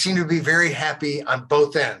they seem to be very happy on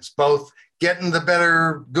both ends, both getting the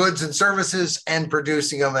better goods and services and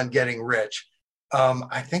producing them and getting rich.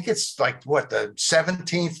 I think it's like the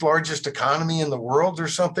 17th largest economy in the world or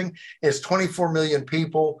something. It's 24 million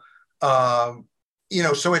people. So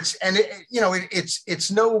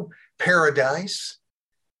it's no paradise.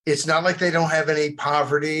 It's not like they don't have any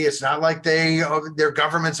poverty. It's not like their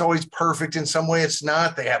government's always perfect in some way. It's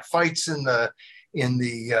not. They have fights in the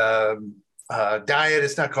diet.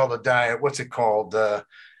 It's not called a diet. What's it called? The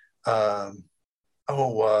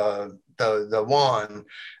yuan.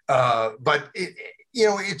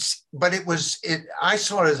 I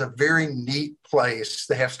saw it as a very neat place.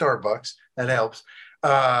 They have Starbucks. That helps.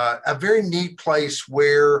 A very neat place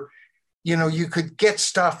where you could get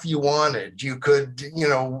stuff you wanted. You could,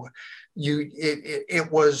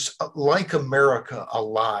 it was like America a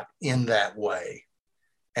lot in that way.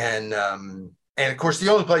 And of course,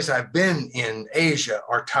 the only place I've been in Asia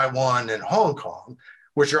are Taiwan and Hong Kong,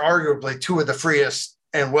 which are arguably two of the freest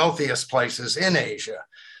and wealthiest places in Asia.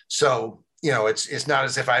 So, it's not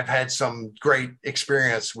as if I've had some great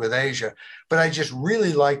experience with Asia, but I just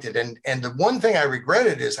really liked it. And the one thing I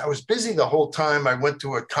regretted is I was busy the whole time. I went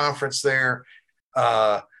to a conference there,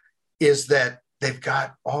 is that they've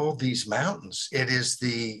got all these mountains.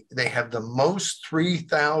 They have the most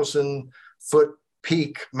 3,000 foot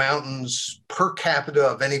peak mountains per capita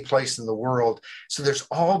of any place in the world. So there's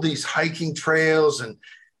all these hiking trails and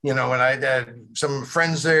And I had some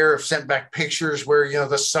friends there have sent back pictures where,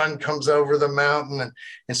 the sun comes over the mountain.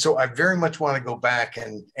 And so I very much want to go back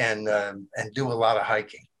and do a lot of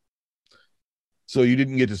hiking. So you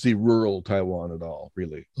didn't get to see rural Taiwan at all,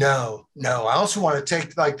 really? No. I also want to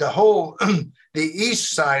take like the whole, the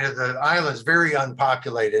east side of the island is very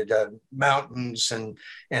unpopulated, mountains and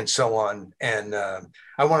so on. And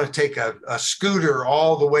I want to take a scooter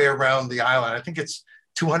all the way around the island. I think it's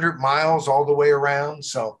 200 miles all the way around.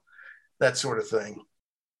 So that sort of thing.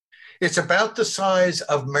 It's about the size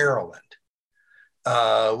of Maryland,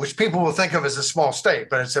 which people will think of as a small state,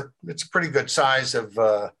 but it's a pretty good size of,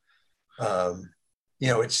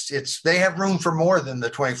 they have room for more than the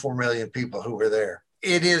 24 million people who were there.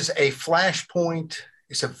 It is a flashpoint.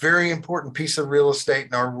 It's a very important piece of real estate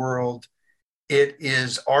in our world. It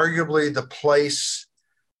is arguably the place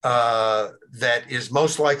that is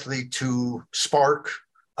most likely to spark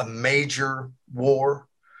a major war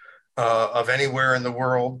of anywhere in the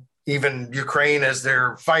world, even Ukraine, as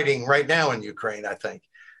they're fighting right now in Ukraine, I think.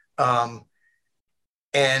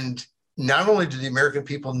 And not only do the American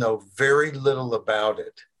people know very little about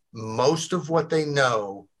it, most of what they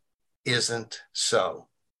know isn't so.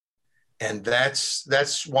 And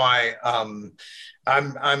that's why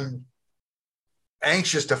I'm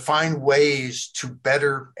anxious to find ways to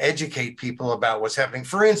better educate people about what's happening.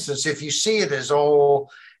 For instance, if you see it as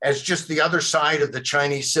just the other side of the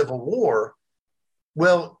Chinese Civil War,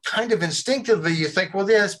 well, kind of instinctively you think, well,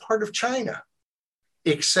 yeah, it's part of China,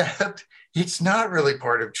 except it's not really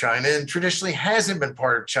part of China and traditionally hasn't been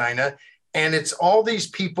part of China. And it's all these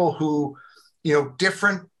people who,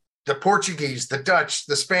 different, the Portuguese, the Dutch,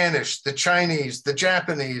 the Spanish, the Chinese, the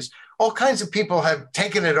Japanese, all kinds of people have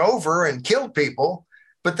taken it over and killed people,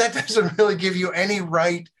 but that doesn't really give you any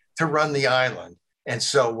right to run the island. And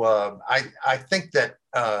so I think that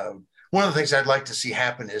one of the things I'd like to see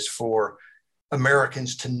happen is for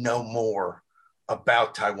Americans to know more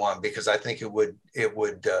about Taiwan, because I think it would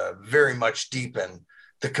very much deepen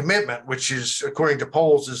the commitment, which is, according to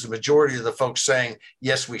polls, is the majority of the folks saying,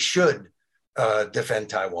 yes, we should defend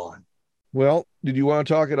Taiwan. Well, did you want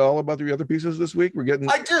to talk at all about the other pieces this week?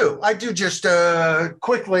 I do just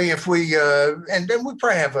quickly, if we, and then we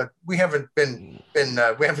probably we haven't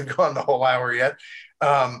gone the whole hour yet.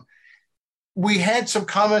 We had some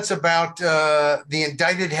comments about the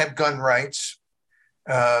indicted have gun rights,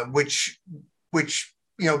 which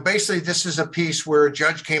basically this is a piece where a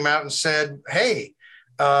judge came out and said, hey,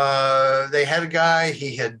 they had a guy,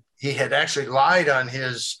 he had actually lied on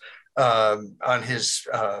his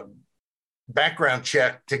background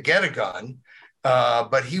check to get a gun,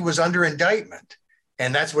 but he was under indictment,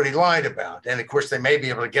 and that's what he lied about. And of course, they may be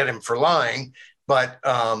able to get him for lying, but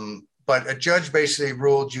a judge basically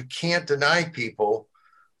ruled you can't deny people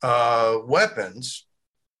weapons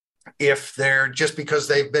if they're just because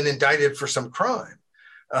they've been indicted for some crime,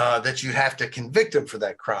 that you have to convict them for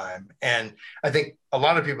that crime. And I think a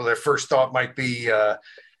lot of people, their first thought might be,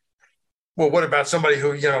 well, what about somebody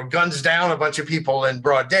who, guns down a bunch of people in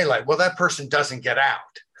broad daylight? Well, that person doesn't get out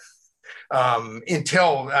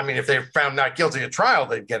if they're found not guilty at trial,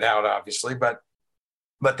 they'd get out, obviously. But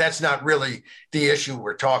that's not really the issue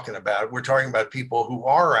we're talking about. We're talking about people who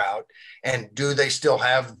are out, and do they still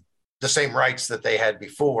have the same rights that they had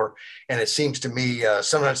before? And it seems to me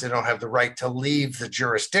sometimes they don't have the right to leave the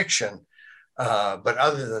jurisdiction. But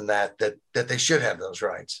other than that they should have those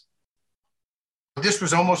rights. This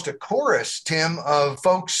was almost a chorus, Tim, of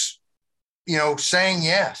folks, saying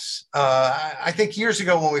yes. I think years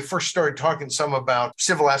ago when we first started talking some about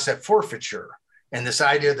civil asset forfeiture and this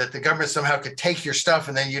idea that the government somehow could take your stuff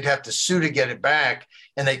and then you'd have to sue to get it back.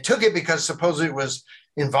 And they took it because supposedly it was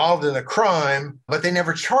involved in a crime, but they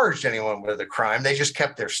never charged anyone with a crime. They just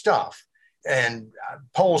kept their stuff. And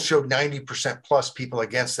polls showed 90% plus people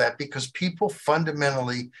against that, because people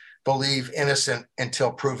fundamentally believe innocent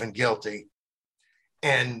until proven guilty.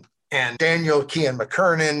 And Daniel Kean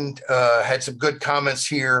McKernan had some good comments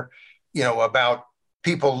here, about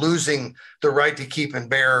people losing the right to keep and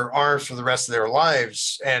bear arms for the rest of their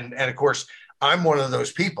lives. And of course, I'm one of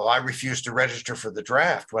those people. I refused to register for the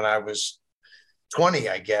draft when I was 20,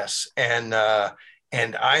 I guess. And I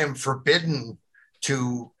am forbidden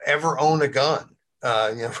to ever own a gun.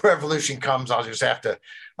 If revolution comes, I'll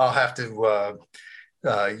have to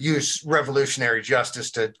use revolutionary justice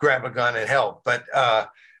to grab a gun and help. But I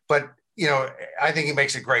think he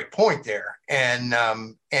makes a great point there. And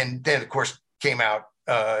then, of course, came out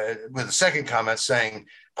with a second comment saying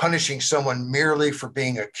punishing someone merely for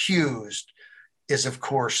being accused is, of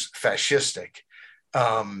course, fascistic.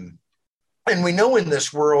 And we know in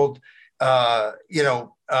this world, as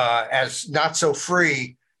not so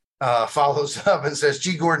free, follows up and says,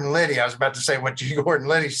 G. Gordon Liddy, I was about to say what G. Gordon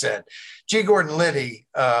Liddy said. G. Gordon Liddy,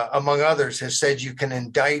 among others, has said you can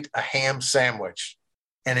indict a ham sandwich.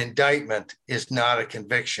 An indictment is not a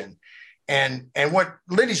conviction. And what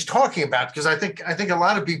Liddy's talking about, because I think a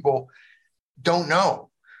lot of people don't know,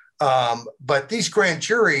 but these grand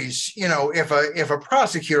juries, if a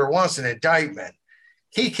prosecutor wants an indictment,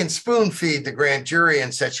 he can spoon feed the grand jury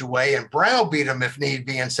in such a way and browbeat them if need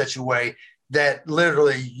be in such a way that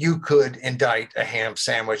literally you could indict a ham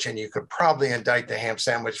sandwich, and you could probably indict the ham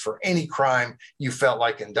sandwich for any crime you felt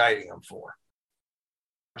like indicting them for.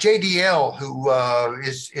 JDL, who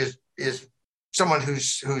is someone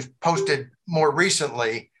who's posted more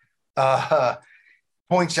recently,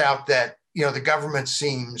 points out that the government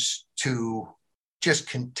seems to just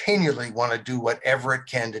continually want to do whatever it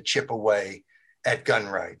can to chip away at gun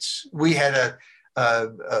rights. We had a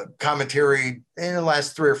commentary in the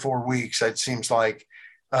last 3 or 4 weeks, it seems like,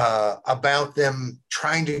 about them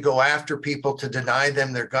trying to go after people to deny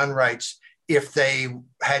them their gun rights if they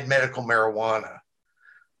had medical marijuana.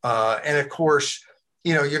 And of course,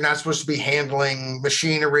 you're not supposed to be handling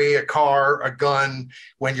machinery, a car, a gun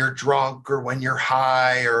when you're drunk or when you're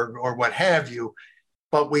high or what have you.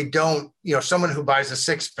 But we don't, someone who buys a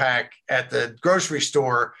 6-pack at the grocery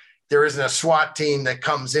store, there isn't a SWAT team that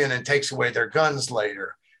comes in and takes away their guns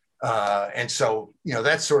later. And so,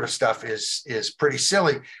 that sort of stuff is pretty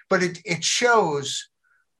silly, but it shows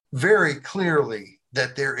very clearly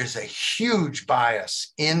that there is a huge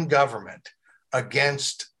bias in government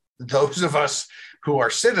against those of us who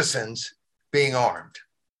are citizens being armed.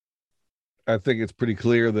 I think it's pretty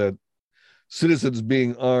clear that citizens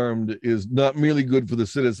being armed is not merely good for the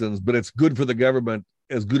citizens, but it's good for the government,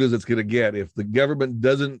 as good as it's going to get. If the government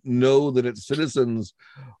doesn't know that its citizens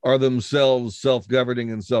are themselves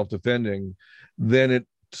self-governing and self-defending, then it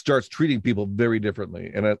starts treating people very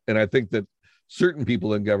differently. And I think that certain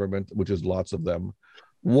people in government, which is lots of them,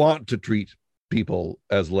 want to treat people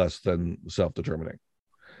as less than self-determining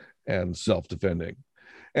and self-defending.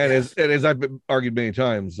 And as I've argued many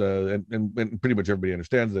times, and pretty much everybody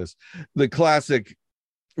understands this, the classic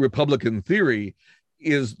Republican theory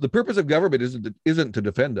is the purpose of government isn't to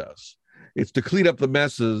defend us. It's to clean up the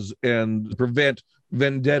messes and prevent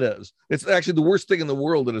vendettas. It's actually the worst thing in the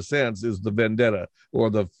world, in a sense, is the vendetta or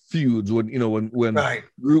the feuds when right.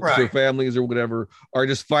 groups right. or families or whatever are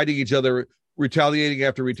just fighting each other, retaliating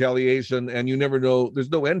after retaliation, and you never know, there's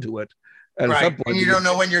no end to it. And right. at some point, and you don't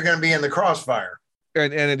know when you're going to be in the crossfire.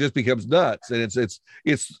 And it just becomes nuts. And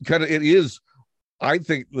it's kind of, it is, I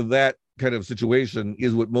think that kind of situation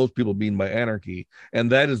is what most people mean by anarchy. And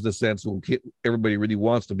that is the sense everybody really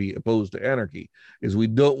wants to be opposed to anarchy, is we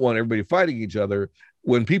don't want everybody fighting each other.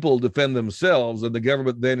 When people defend themselves, and the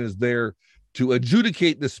government then is there to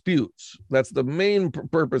adjudicate disputes. That's the main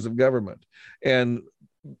purpose of government. And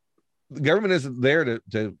the government isn't there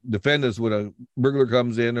to defend us when a burglar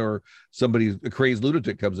comes in or a crazed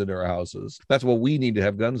lunatic comes into our houses. That's what we need to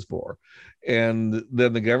have guns for. And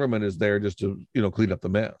then the government is there just to, clean up the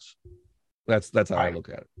mess. That's how right. I look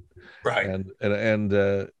at it. Right.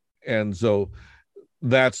 And so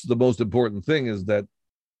that's the most important thing, is that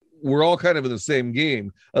we're all kind of in the same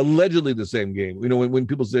game, allegedly the same game. When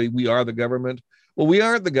people say we are the government, well, we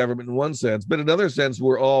aren't the government in one sense, but in another sense,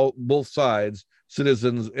 we're all, both sides,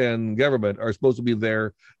 citizens and government, are supposed to be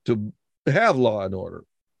there to have law and order.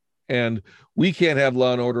 And we can't have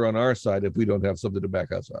law and order on our side if we don't have something to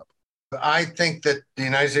back us up. I think that the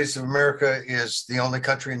United States of America is the only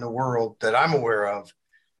country in the world that I'm aware of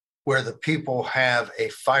where the people have a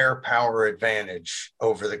firepower advantage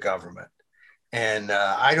over the government. And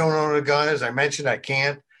I don't own a gun, as I mentioned, I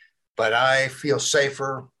can't, but I feel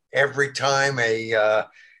safer every time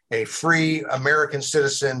a free American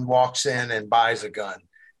citizen walks in and buys a gun,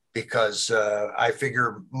 because I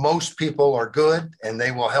figure most people are good and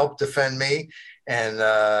they will help defend me. And,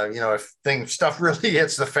 if stuff really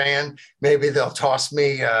hits the fan, maybe they'll toss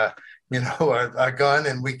me, a gun,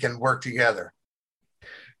 and we can work together.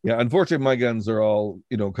 Yeah, unfortunately, my guns are all,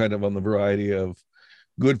 kind of on the variety of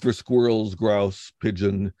good for squirrels, grouse,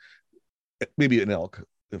 pigeon, maybe an elk,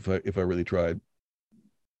 if I really tried.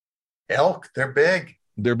 Elk, they're big.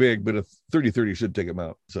 They're big, but a 30-30 should take them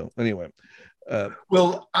out. So anyway.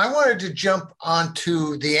 Well, I wanted to jump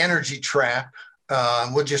onto the energy trap.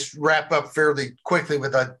 We'll just wrap up fairly quickly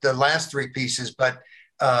with the last 3 pieces. But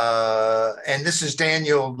and this is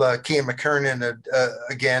Daniel Kean McKernan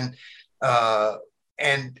again.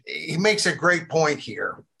 And he makes a great point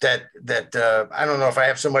here that I don't know if I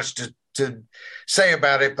have so much to say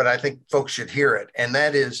about it, but I think folks should hear it. And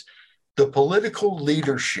that is, the political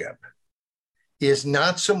leadership is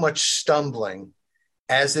not so much stumbling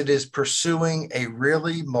as it is pursuing a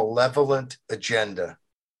really malevolent agenda.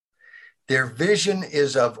 Their vision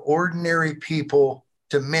is of ordinary people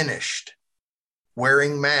diminished,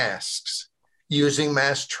 wearing masks, using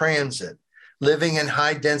mass transit, living in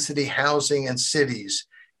high-density housing in cities,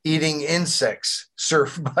 eating insects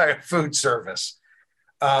served by a food service.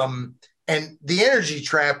 And the energy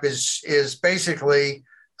trap is basically,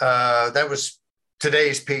 that was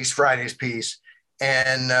today's piece, Friday's piece.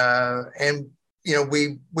 And you know,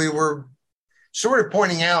 we were sort of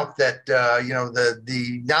pointing out that, you know,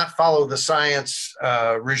 the not follow the science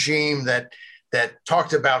regime that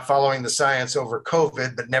talked about following the science over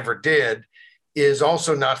COVID, but never did, is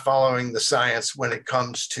also not following the science when it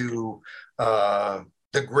comes to the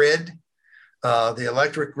grid, the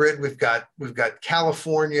electric grid. We've got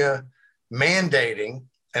California mandating,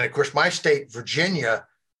 and of course, my state, Virginia,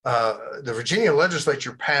 the Virginia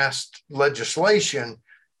legislature passed legislation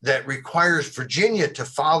that requires Virginia to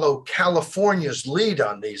follow California's lead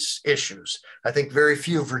on these issues. I think very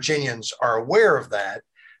few Virginians are aware of that,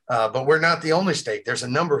 but we're not the only state. There's a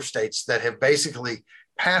number of states that have basically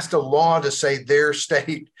passed a law to say their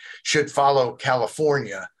state should follow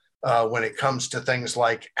California when it comes to things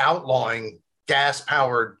like outlawing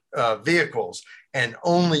gas-powered vehicles and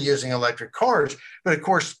only using electric cars. But of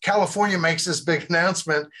course, California makes this big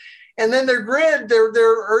announcement, and then their grid, they're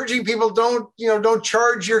urging people, don't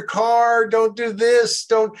charge your car, don't do this,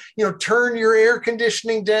 don't, turn your air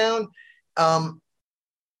conditioning down.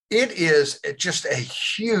 It is just a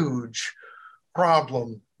huge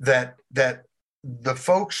problem that the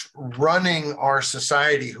folks running our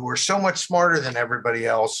society, who are so much smarter than everybody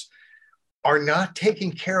else, are not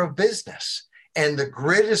taking care of business. And the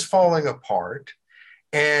grid is falling apart.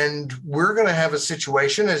 And we're going to have a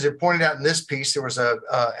situation, as it pointed out in this piece, there was a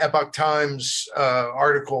Epoch Times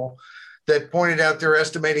article that pointed out they're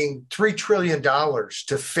estimating $3 trillion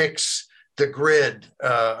to fix the grid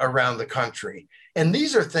around the country. And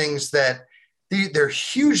these are things that they're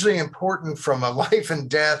hugely important from a life and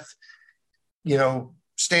death,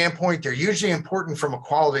 standpoint. They're usually important from a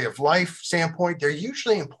quality of life standpoint. They're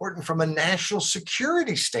usually important from a national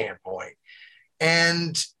security standpoint.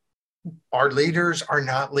 And our leaders are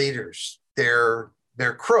not leaders. They're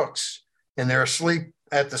crooks, and they're asleep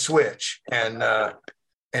at the switch. And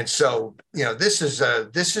so, this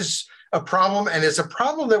is a problem, and it's a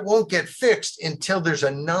problem that won't get fixed until there's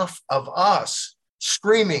enough of us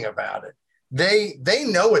screaming about it. They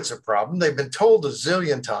know it's a problem. They've been told a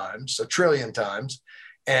trillion times,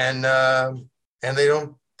 and they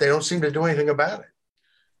don't seem to do anything about it.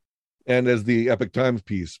 And as the Epoch Times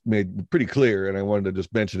piece made pretty clear, and I wanted to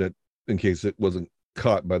just mention it in case it wasn't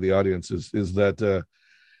caught by the audience, is that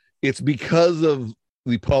it's because of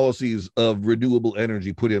the policies of renewable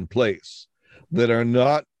energy put in place that are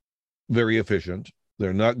not very efficient.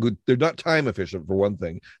 They're not good. They're not time efficient, for one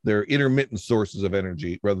thing. They're intermittent sources of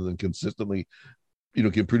energy rather than consistently,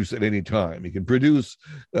 can produce at any time. You can produce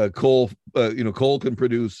coal. Coal can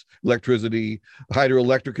produce electricity.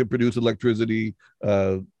 Hydroelectric can produce electricity.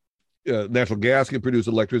 Natural gas can produce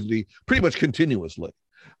electricity pretty much continuously.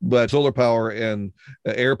 But solar power and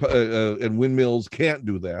and windmills can't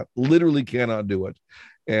do that. Literally cannot do it.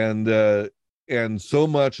 And so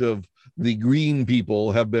much of the green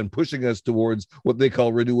people have been pushing us towards what they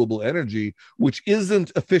call renewable energy, which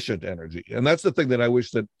isn't efficient energy. And that's the thing that I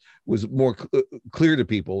wish that was more clear to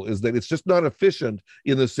people, is that it's just not efficient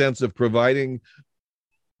in the sense of providing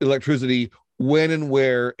electricity when and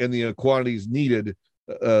where and the quantities needed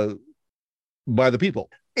by the people.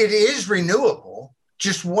 It is renewable.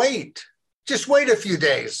 Just wait a few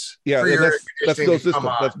days. Yeah, that's no system.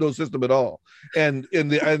 That's no system at all. And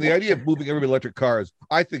the idea of moving everybody to electric cars,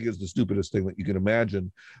 I think, is the stupidest thing that you can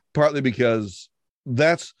imagine. Partly because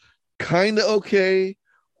that's kind of okay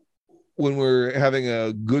when we're having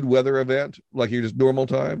a good weather event, like you're just normal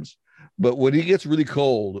times. But when it gets really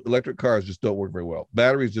cold, electric cars just don't work very well.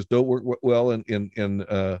 Batteries just don't work well.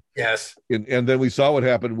 Yes. And then we saw what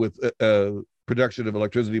happened with production of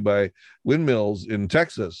electricity by windmills in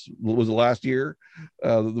Texas. Was it last year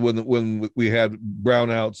when we had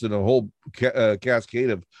brownouts and a whole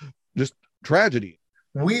cascade of just tragedy?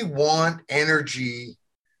 We want energy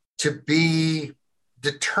to be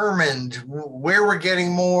determined where we're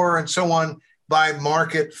getting more and so on by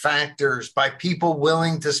market factors, by people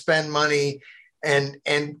willing to spend money. And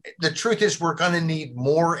the truth is, we're going to need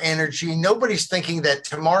more energy. Nobody's thinking that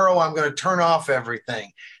tomorrow I'm going to turn off everything.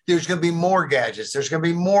 There's going to be more gadgets. There's going to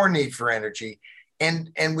be more need for energy. And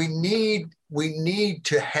we need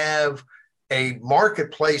to have a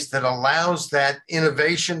marketplace that allows that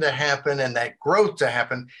innovation to happen and that growth to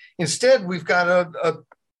happen. Instead, we've got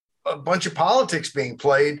a bunch of politics being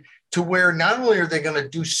played to where not only are they going to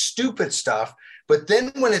do stupid stuff, but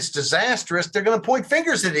then when it's disastrous, they're going to point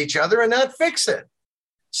fingers at each other and not fix it.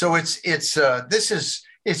 So it's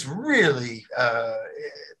really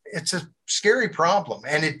it's a scary problem,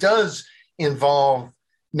 and it does involve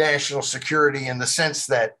national security in the sense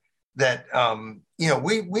that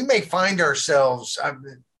we may find ourselves,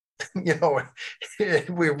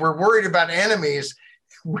 we're worried about enemies.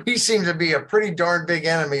 We seem to be a pretty darn big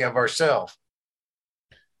enemy of ourselves.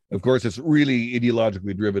 Of course, it's really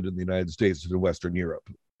ideologically driven in the United States and in Western Europe.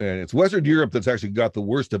 And it's Western Europe that's actually got the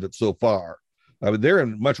worst of it so far. I mean, they're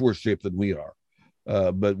in much worse shape than we are.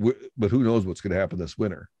 But who knows what's going to happen this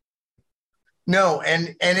winter? No,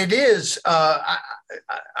 and it is.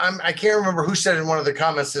 I can't remember who said in one of the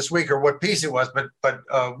comments this week or what piece it was, but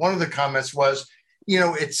one of the comments was,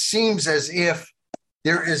 it seems as if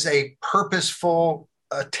there is a purposeful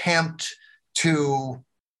attempt to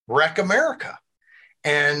wreck America.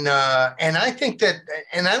 And I think that,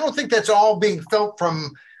 and I don't think that's all being felt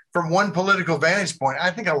from one political vantage point.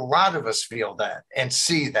 I think a lot of us feel that and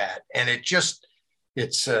see that, and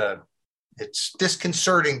it's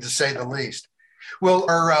disconcerting to say the least. Well,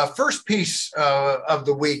 our first piece of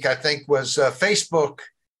the week, I think, was Facebook,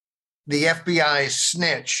 the FBI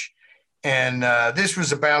snitch, and this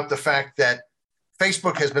was about the fact that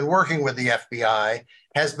Facebook has been working with the FBI,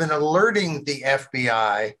 has been alerting the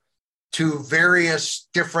FBI to various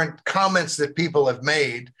different comments that people have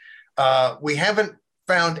made. We haven't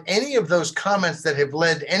found any of those comments that have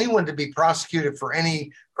led anyone to be prosecuted for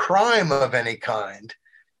any crime of any kind.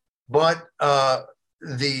 But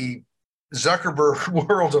the Zuckerberg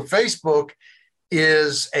world of Facebook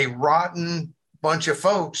is a rotten bunch of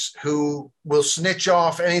folks who will snitch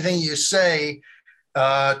off anything you say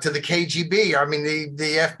to the KGB. I mean,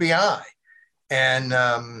 the FBI. And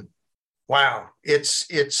wow, we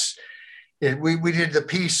did the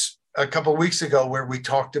piece a couple of weeks ago where we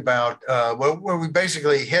talked about where we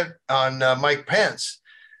basically hit on Mike Pence,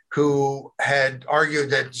 who had argued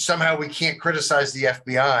that somehow we can't criticize the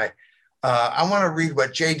FBI. I want to read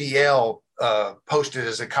what JDL posted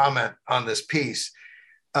as a comment on this piece.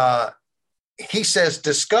 He says,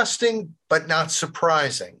 disgusting, but not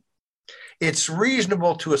surprising. It's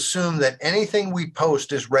reasonable to assume that anything we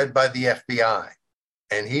post is read by the FBI.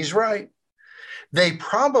 And he's right. They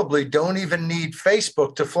probably don't even need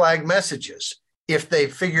Facebook to flag messages if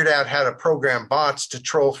they've figured out how to program bots to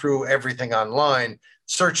troll through everything online,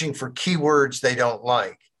 searching for keywords they don't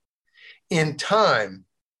like. In time,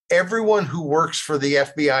 everyone who works for the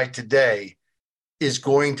FBI today is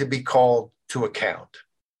going to be called to account.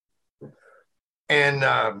 And,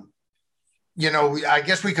 I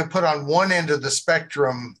guess we could put on one end of the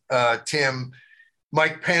spectrum, Tim,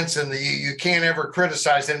 Mike Pence, and you can't ever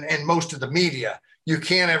criticize, and most of the media, you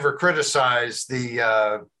can't ever criticize the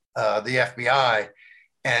FBI,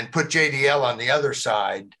 and put JDL on the other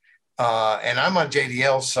side. And I'm on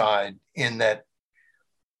JDL's side in that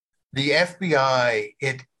the FBI,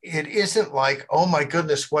 it isn't like, oh my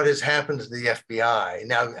goodness, what has happened to the FBI?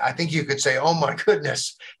 Now, I think you could say, oh my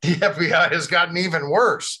goodness, the FBI has gotten even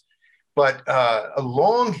worse. But a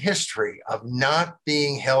long history of not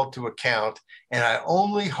being held to account. And I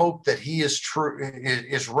only hope that he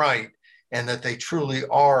is right, and that they truly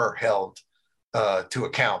are held to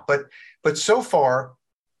account. But so far,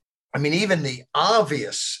 I mean, even the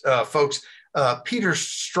obvious folks, Peter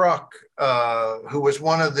Strzok, who was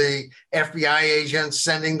one of the FBI agents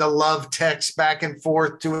sending the love text back and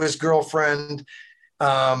forth to his girlfriend.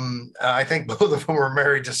 I think both of them were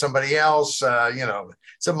married to somebody else.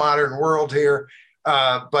 It's a modern world here.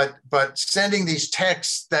 But sending these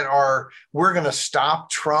texts that are, we're going to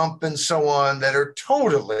stop Trump and so on, that are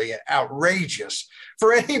totally outrageous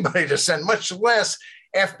for anybody to send, much less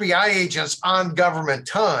FBI agents on government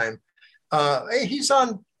time. He's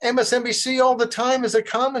on MSNBC all the time as a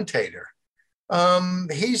commentator.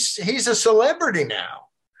 He's a celebrity now.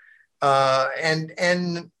 And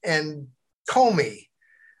Comey,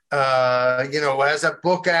 has a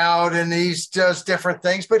book out and he does different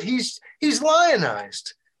things, but he's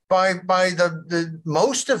lionized by the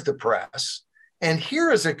most of the press. And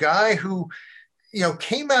here is a guy who,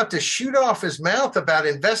 came out to shoot off his mouth about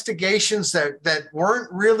investigations that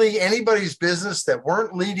weren't really anybody's business, that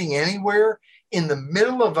weren't leading anywhere, in the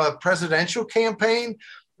middle of a presidential campaign,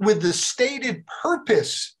 with the stated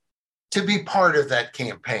purpose to be part of that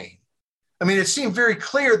campaign. I mean, it seemed very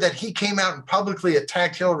clear that he came out and publicly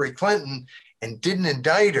attacked Hillary Clinton and didn't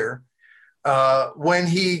indict her when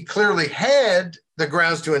he clearly had the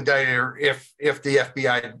grounds to indict her if the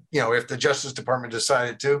FBI, if the Justice Department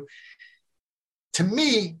decided to. To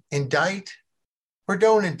me, indict? or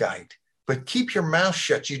don't indict, but keep your mouth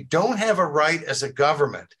shut. You don't have a right as a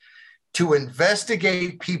government to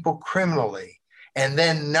investigate people criminally and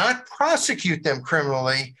then not prosecute them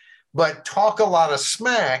criminally, but talk a lot of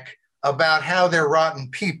smack about how they're rotten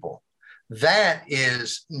people. That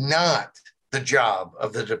is not the job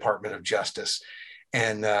of the Department of Justice.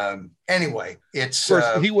 And anyway, it's... Of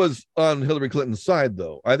course, he was on Hillary Clinton's side,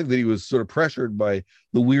 though. I think that he was sort of pressured by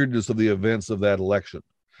the weirdness of the events of that election,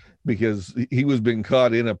 because he was being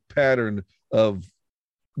caught in a pattern of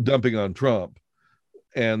dumping on Trump.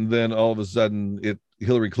 And then all of a sudden,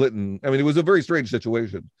 Hillary Clinton, I mean, it was a very strange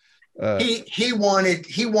situation. He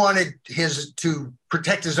wanted his to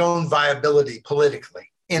protect his own viability politically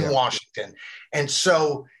in Washington. And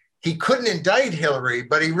so he couldn't indict Hillary,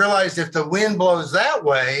 but he realized if the wind blows that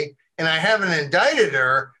way and I haven't indicted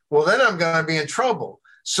her, well, then I'm going to be in trouble.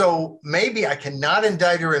 So maybe I cannot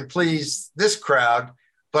indict her and please this crowd,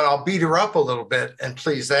 but I'll beat her up a little bit and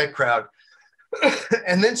please that crowd.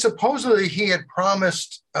 And then supposedly he had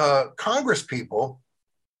promised Congress people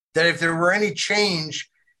that if there were any change,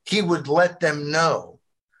 he would let them know.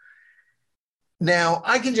 Now,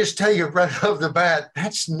 I can just tell you right off the bat,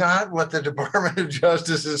 that's not what the Department of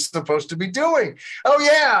Justice is supposed to be doing. Oh,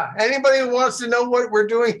 yeah, anybody who wants to know what we're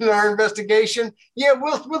doing in our investigation, yeah,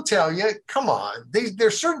 we'll tell you. Come on.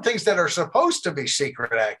 There's certain things that are supposed to be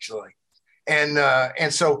secret, actually.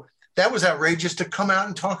 And so that was outrageous to come out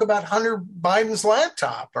and talk about Hunter Biden's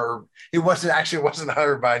laptop. Or it wasn't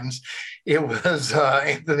Hunter Biden's. It was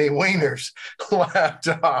Anthony Weiner's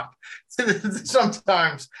laptop.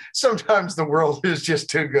 Sometimes the world is just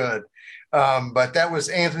too good. But that was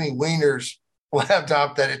Anthony Weiner's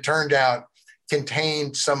laptop that it turned out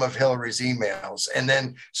contained some of Hillary's emails. And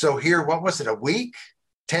then, so here, what was it, a week,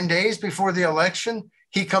 10 days before the election,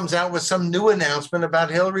 he comes out with some new announcement about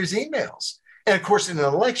Hillary's emails. And of course, in an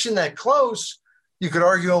election that close, you could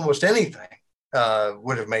argue almost anything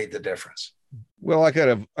would have made the difference. Well,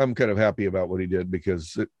 I'm kind of happy about what he did,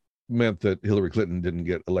 because it meant that Hillary Clinton didn't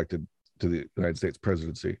get elected to the United States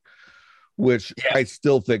presidency, which I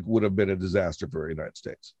still think would have been a disaster for the United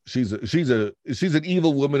States. She's an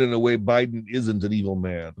evil woman in a way Biden isn't an evil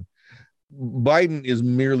man. Biden is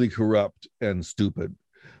merely corrupt and stupid.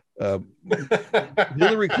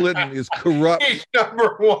 Hillary Clinton is corrupt. He's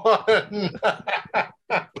number one.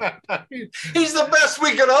 He's the best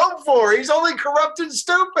we could hope for. He's only corrupt and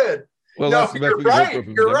stupid. Well, no, that's the best we can hope for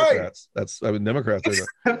from Democrats. Right. Democrats are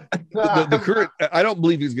the current. I don't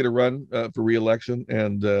believe he's going to run for re-election,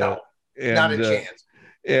 and not a chance.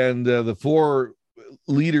 And the four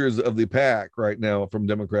leaders of the pack right now from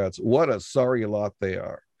Democrats, what a sorry lot they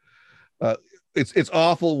are. It's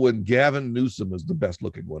awful when Gavin Newsom is the best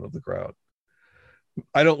looking one of the crowd.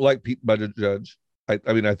 I don't like Pete Buttigieg. I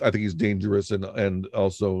think he's dangerous, and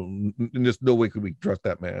also just no way could we trust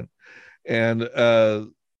that man. And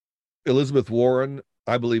Elizabeth Warren,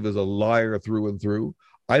 I believe, is a liar through and through.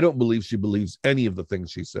 I don't believe she believes any of the things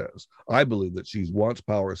she says. I believe that she wants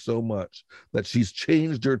power so much that she's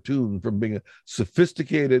changed her tune from being a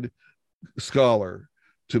sophisticated scholar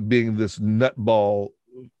to being this nutball,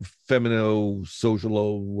 femino,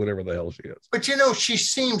 socialo, whatever the hell she is. But, she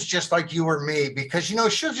seems just like you or me, because,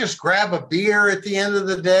 she'll just grab a beer at the end of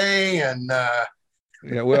the day and...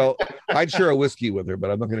 Yeah, well, I'd share a whiskey with her, but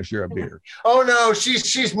I'm not going to share a beer. Oh no,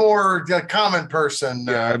 she's more a common person.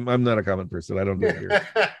 Yeah, I'm not a common person. I don't do beer.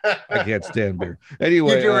 I can't stand beer.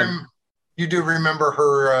 Anyway, you do remember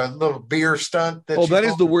her little beer stunt? That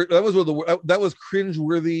is the word. That was that was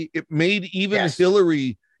cringeworthy. It made even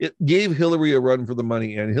Hillary. It gave Hillary a run for the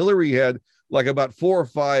money, and Hillary had like about 4 or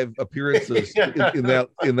 5 appearances in that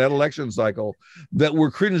election cycle that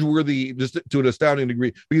were cringeworthy just to an astounding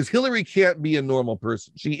degree, because Hillary can't be a normal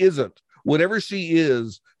person. She isn't. Whatever she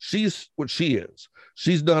is, she's what she is.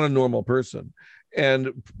 She's not a normal person.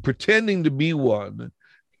 And pretending to be one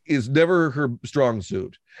is never her strong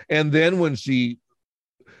suit. And then when she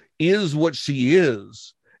is what she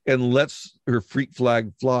is and lets her freak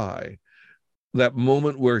flag fly, that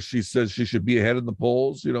moment where she says she should be ahead in the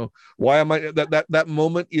polls, why am I that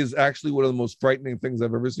moment is actually one of the most frightening things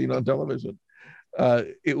I've ever seen on television.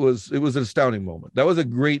 It was an astounding moment. That was a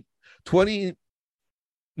great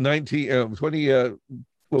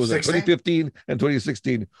 2015 and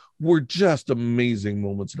 2016 were just amazing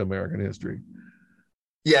moments in American history.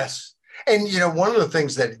 Yes. And one of the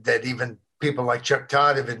things that even people like Chuck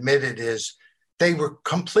Todd have admitted is they were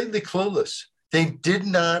completely clueless. They did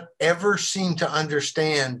not ever seem to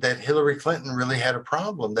understand that Hillary Clinton really had a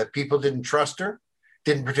problem, that people didn't trust her,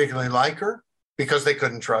 didn't particularly like her because they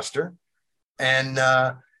couldn't trust her. And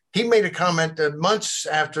he made a comment months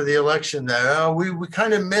after the election that we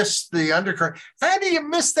kind of missed the undercurrent. How do you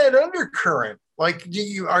miss that undercurrent? Like,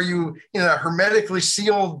 are you in a hermetically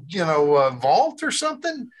sealed, vault or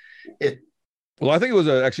something? Well, I think it was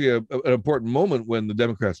actually an important moment when the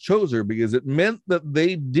Democrats chose her, because it meant that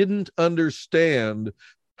they didn't understand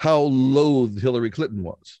how loathed Hillary Clinton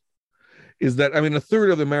was. Is that, I mean, a third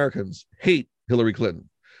of Americans hate Hillary Clinton.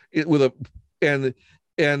 And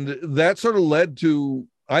that sort of led to,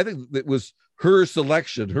 I think it was her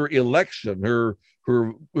selection, her election, her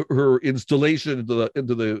installation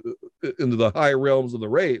into the high realms of the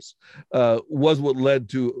race was what led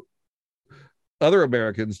to other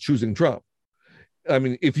Americans choosing Trump. I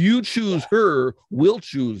mean, if you choose her, we'll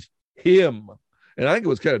choose him. And I think it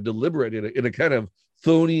was kind of deliberate in a kind of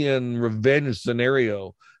Thonian revenge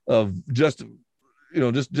scenario of just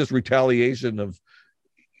retaliation of,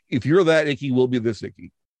 if you're that icky, we'll be this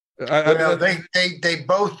icky. They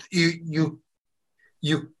both, you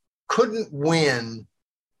couldn't win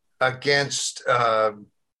against,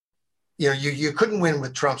 you couldn't win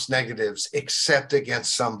with Trump's negatives except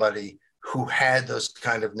against somebody who had those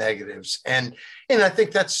kind of negatives. And I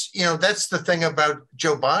think that's the thing about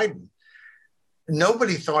Joe Biden.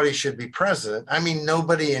 Nobody thought he should be president. I mean,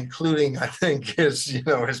 nobody, including, I think, his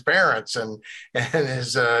parents and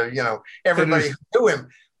his, everybody who knew him.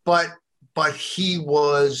 But he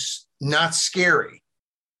was not scary.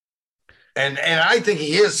 And I think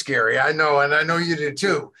he is scary. I know, and I know you do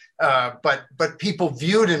too. But people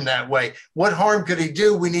viewed him that way. What harm could he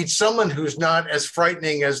do? We need someone who's not as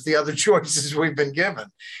frightening as the other choices we've been given.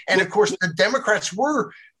 And of course, the Democrats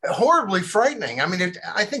were horribly frightening. I mean,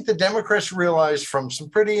 I think the Democrats realized from some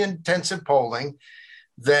pretty intensive polling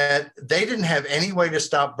that they didn't have any way to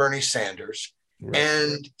stop Bernie Sanders. Right.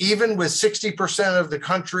 And even with 60% of the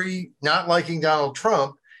country not liking Donald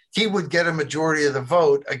Trump, he would get a majority of the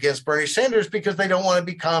vote against Bernie Sanders because they don't want to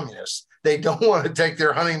be communists. They don't want to take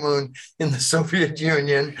their honeymoon in the Soviet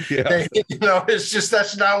Union. Yeah. It's just,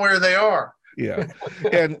 that's not where they are. Yeah.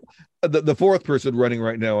 And the fourth person running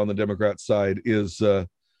right now on the Democrat side is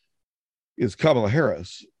Kamala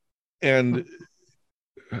Harris. And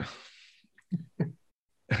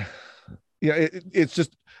yeah, it's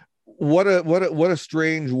just, what a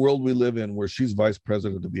strange world we live in, where she's vice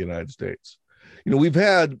president of the United States. We've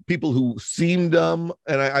had people who seem dumb,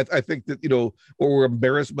 and I think that, or were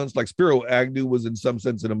embarrassments, like Spiro Agnew was in some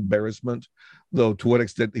sense an embarrassment, though to what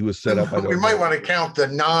extent he was set up. We might want to count the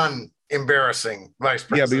non-embarrassing vice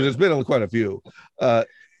president. Yeah, because there's been quite a few.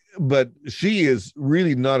 But she is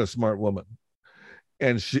really not a smart woman.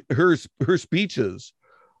 And her speeches,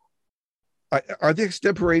 are they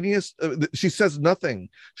extemporaneous? She says nothing.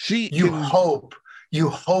 You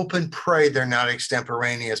hope and pray they're not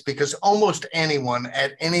extemporaneous, because almost anyone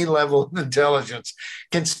at any level of intelligence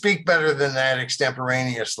can speak better than that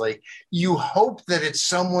extemporaneously. You hope that it's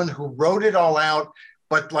someone who wrote it all out,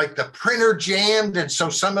 but like the printer jammed, and so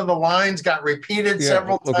some of the lines got repeated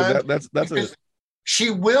several times.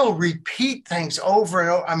 She will repeat things over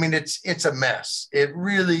and over. I mean, it's a mess. It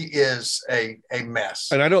really is a mess.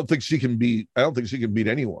 And I don't think she can beat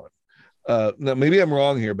anyone. Now, maybe I'm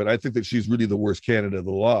wrong here, but I think that she's really the worst candidate of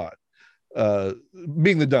the lot,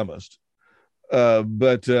 being the dumbest. So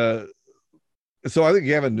I think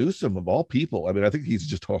Gavin Newsom, of all people, I mean, I think he's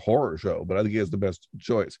just a horror show, but I think he has the best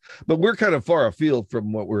choice. But we're kind of far afield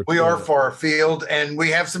from what we are far afield, and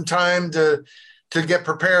we have some time to get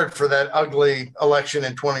prepared for that ugly election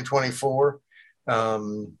in 2024.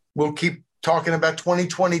 We'll keep talking about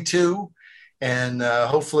 2022. And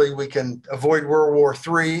hopefully we can avoid World War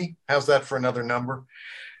III. How's that for another number?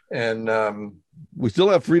 And we still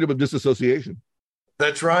have freedom of disassociation.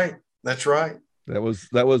 That's right. That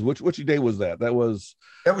was which day was that? That was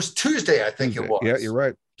Tuesday, I think Tuesday. It was. Yeah, you're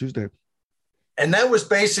right. Tuesday. And that was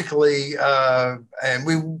basically, and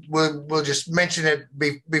we'll just mention it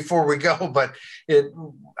before we go, but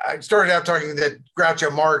I started out talking that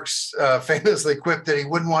Groucho Marx famously quipped that he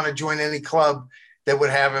wouldn't want to join any club that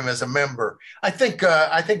would have him as a member. I think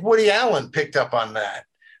Woody Allen picked up on that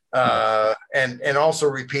and also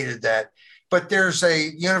repeated that. But there's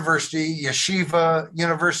a university, Yeshiva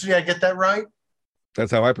University. I get that right?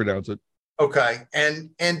 That's how I pronounce it. Okay,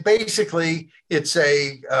 and basically it's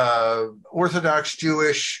a Orthodox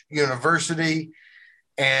Jewish university,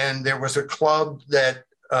 and there was a club that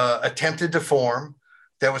attempted to form.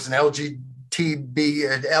 That was an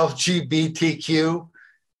LGBTQ.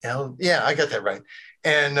 Yeah, I got that right.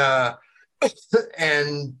 And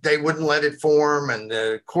they wouldn't let it form, and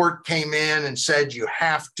the court came in and said you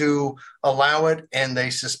have to allow it, and they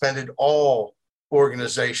suspended all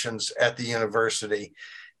organizations at the university.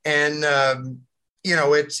 And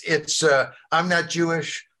it's I'm not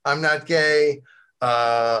Jewish, I'm not gay,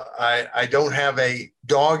 I don't have a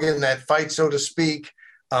dog in that fight, so to speak.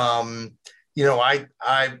 I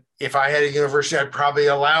if I had a university, I'd probably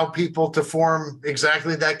allow people to form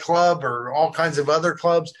exactly that club or all kinds of other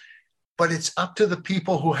clubs, but it's up to the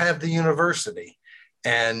people who have the university.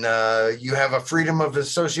 And you have a freedom of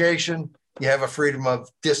association, you have a freedom of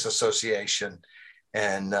disassociation.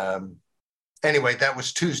 And anyway, that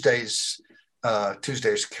was Tuesday's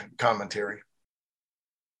commentary.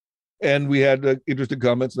 And we had interesting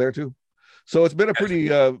comments there too. So it's been a pretty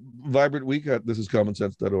vibrant week at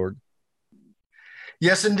thisiscommonsense.org.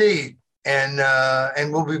 Yes, indeed. And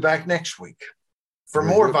we'll be back next week for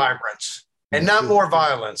more vibrance, and not more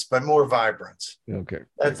violence, but more vibrance. Okay.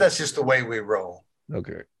 That's just the way we roll.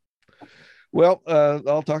 Okay. Well,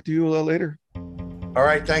 I'll talk to you later. All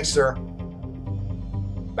right. Thanks, sir.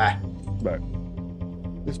 Bye. Bye.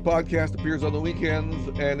 This podcast appears on the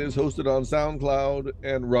weekends and is hosted on SoundCloud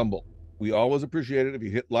and Rumble. We always appreciate it if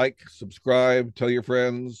you hit like, subscribe, tell your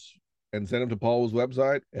friends, and send them to Paul's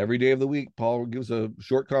website. Every day of the week, Paul gives a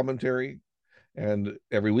short commentary, and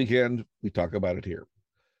every weekend we talk about it here.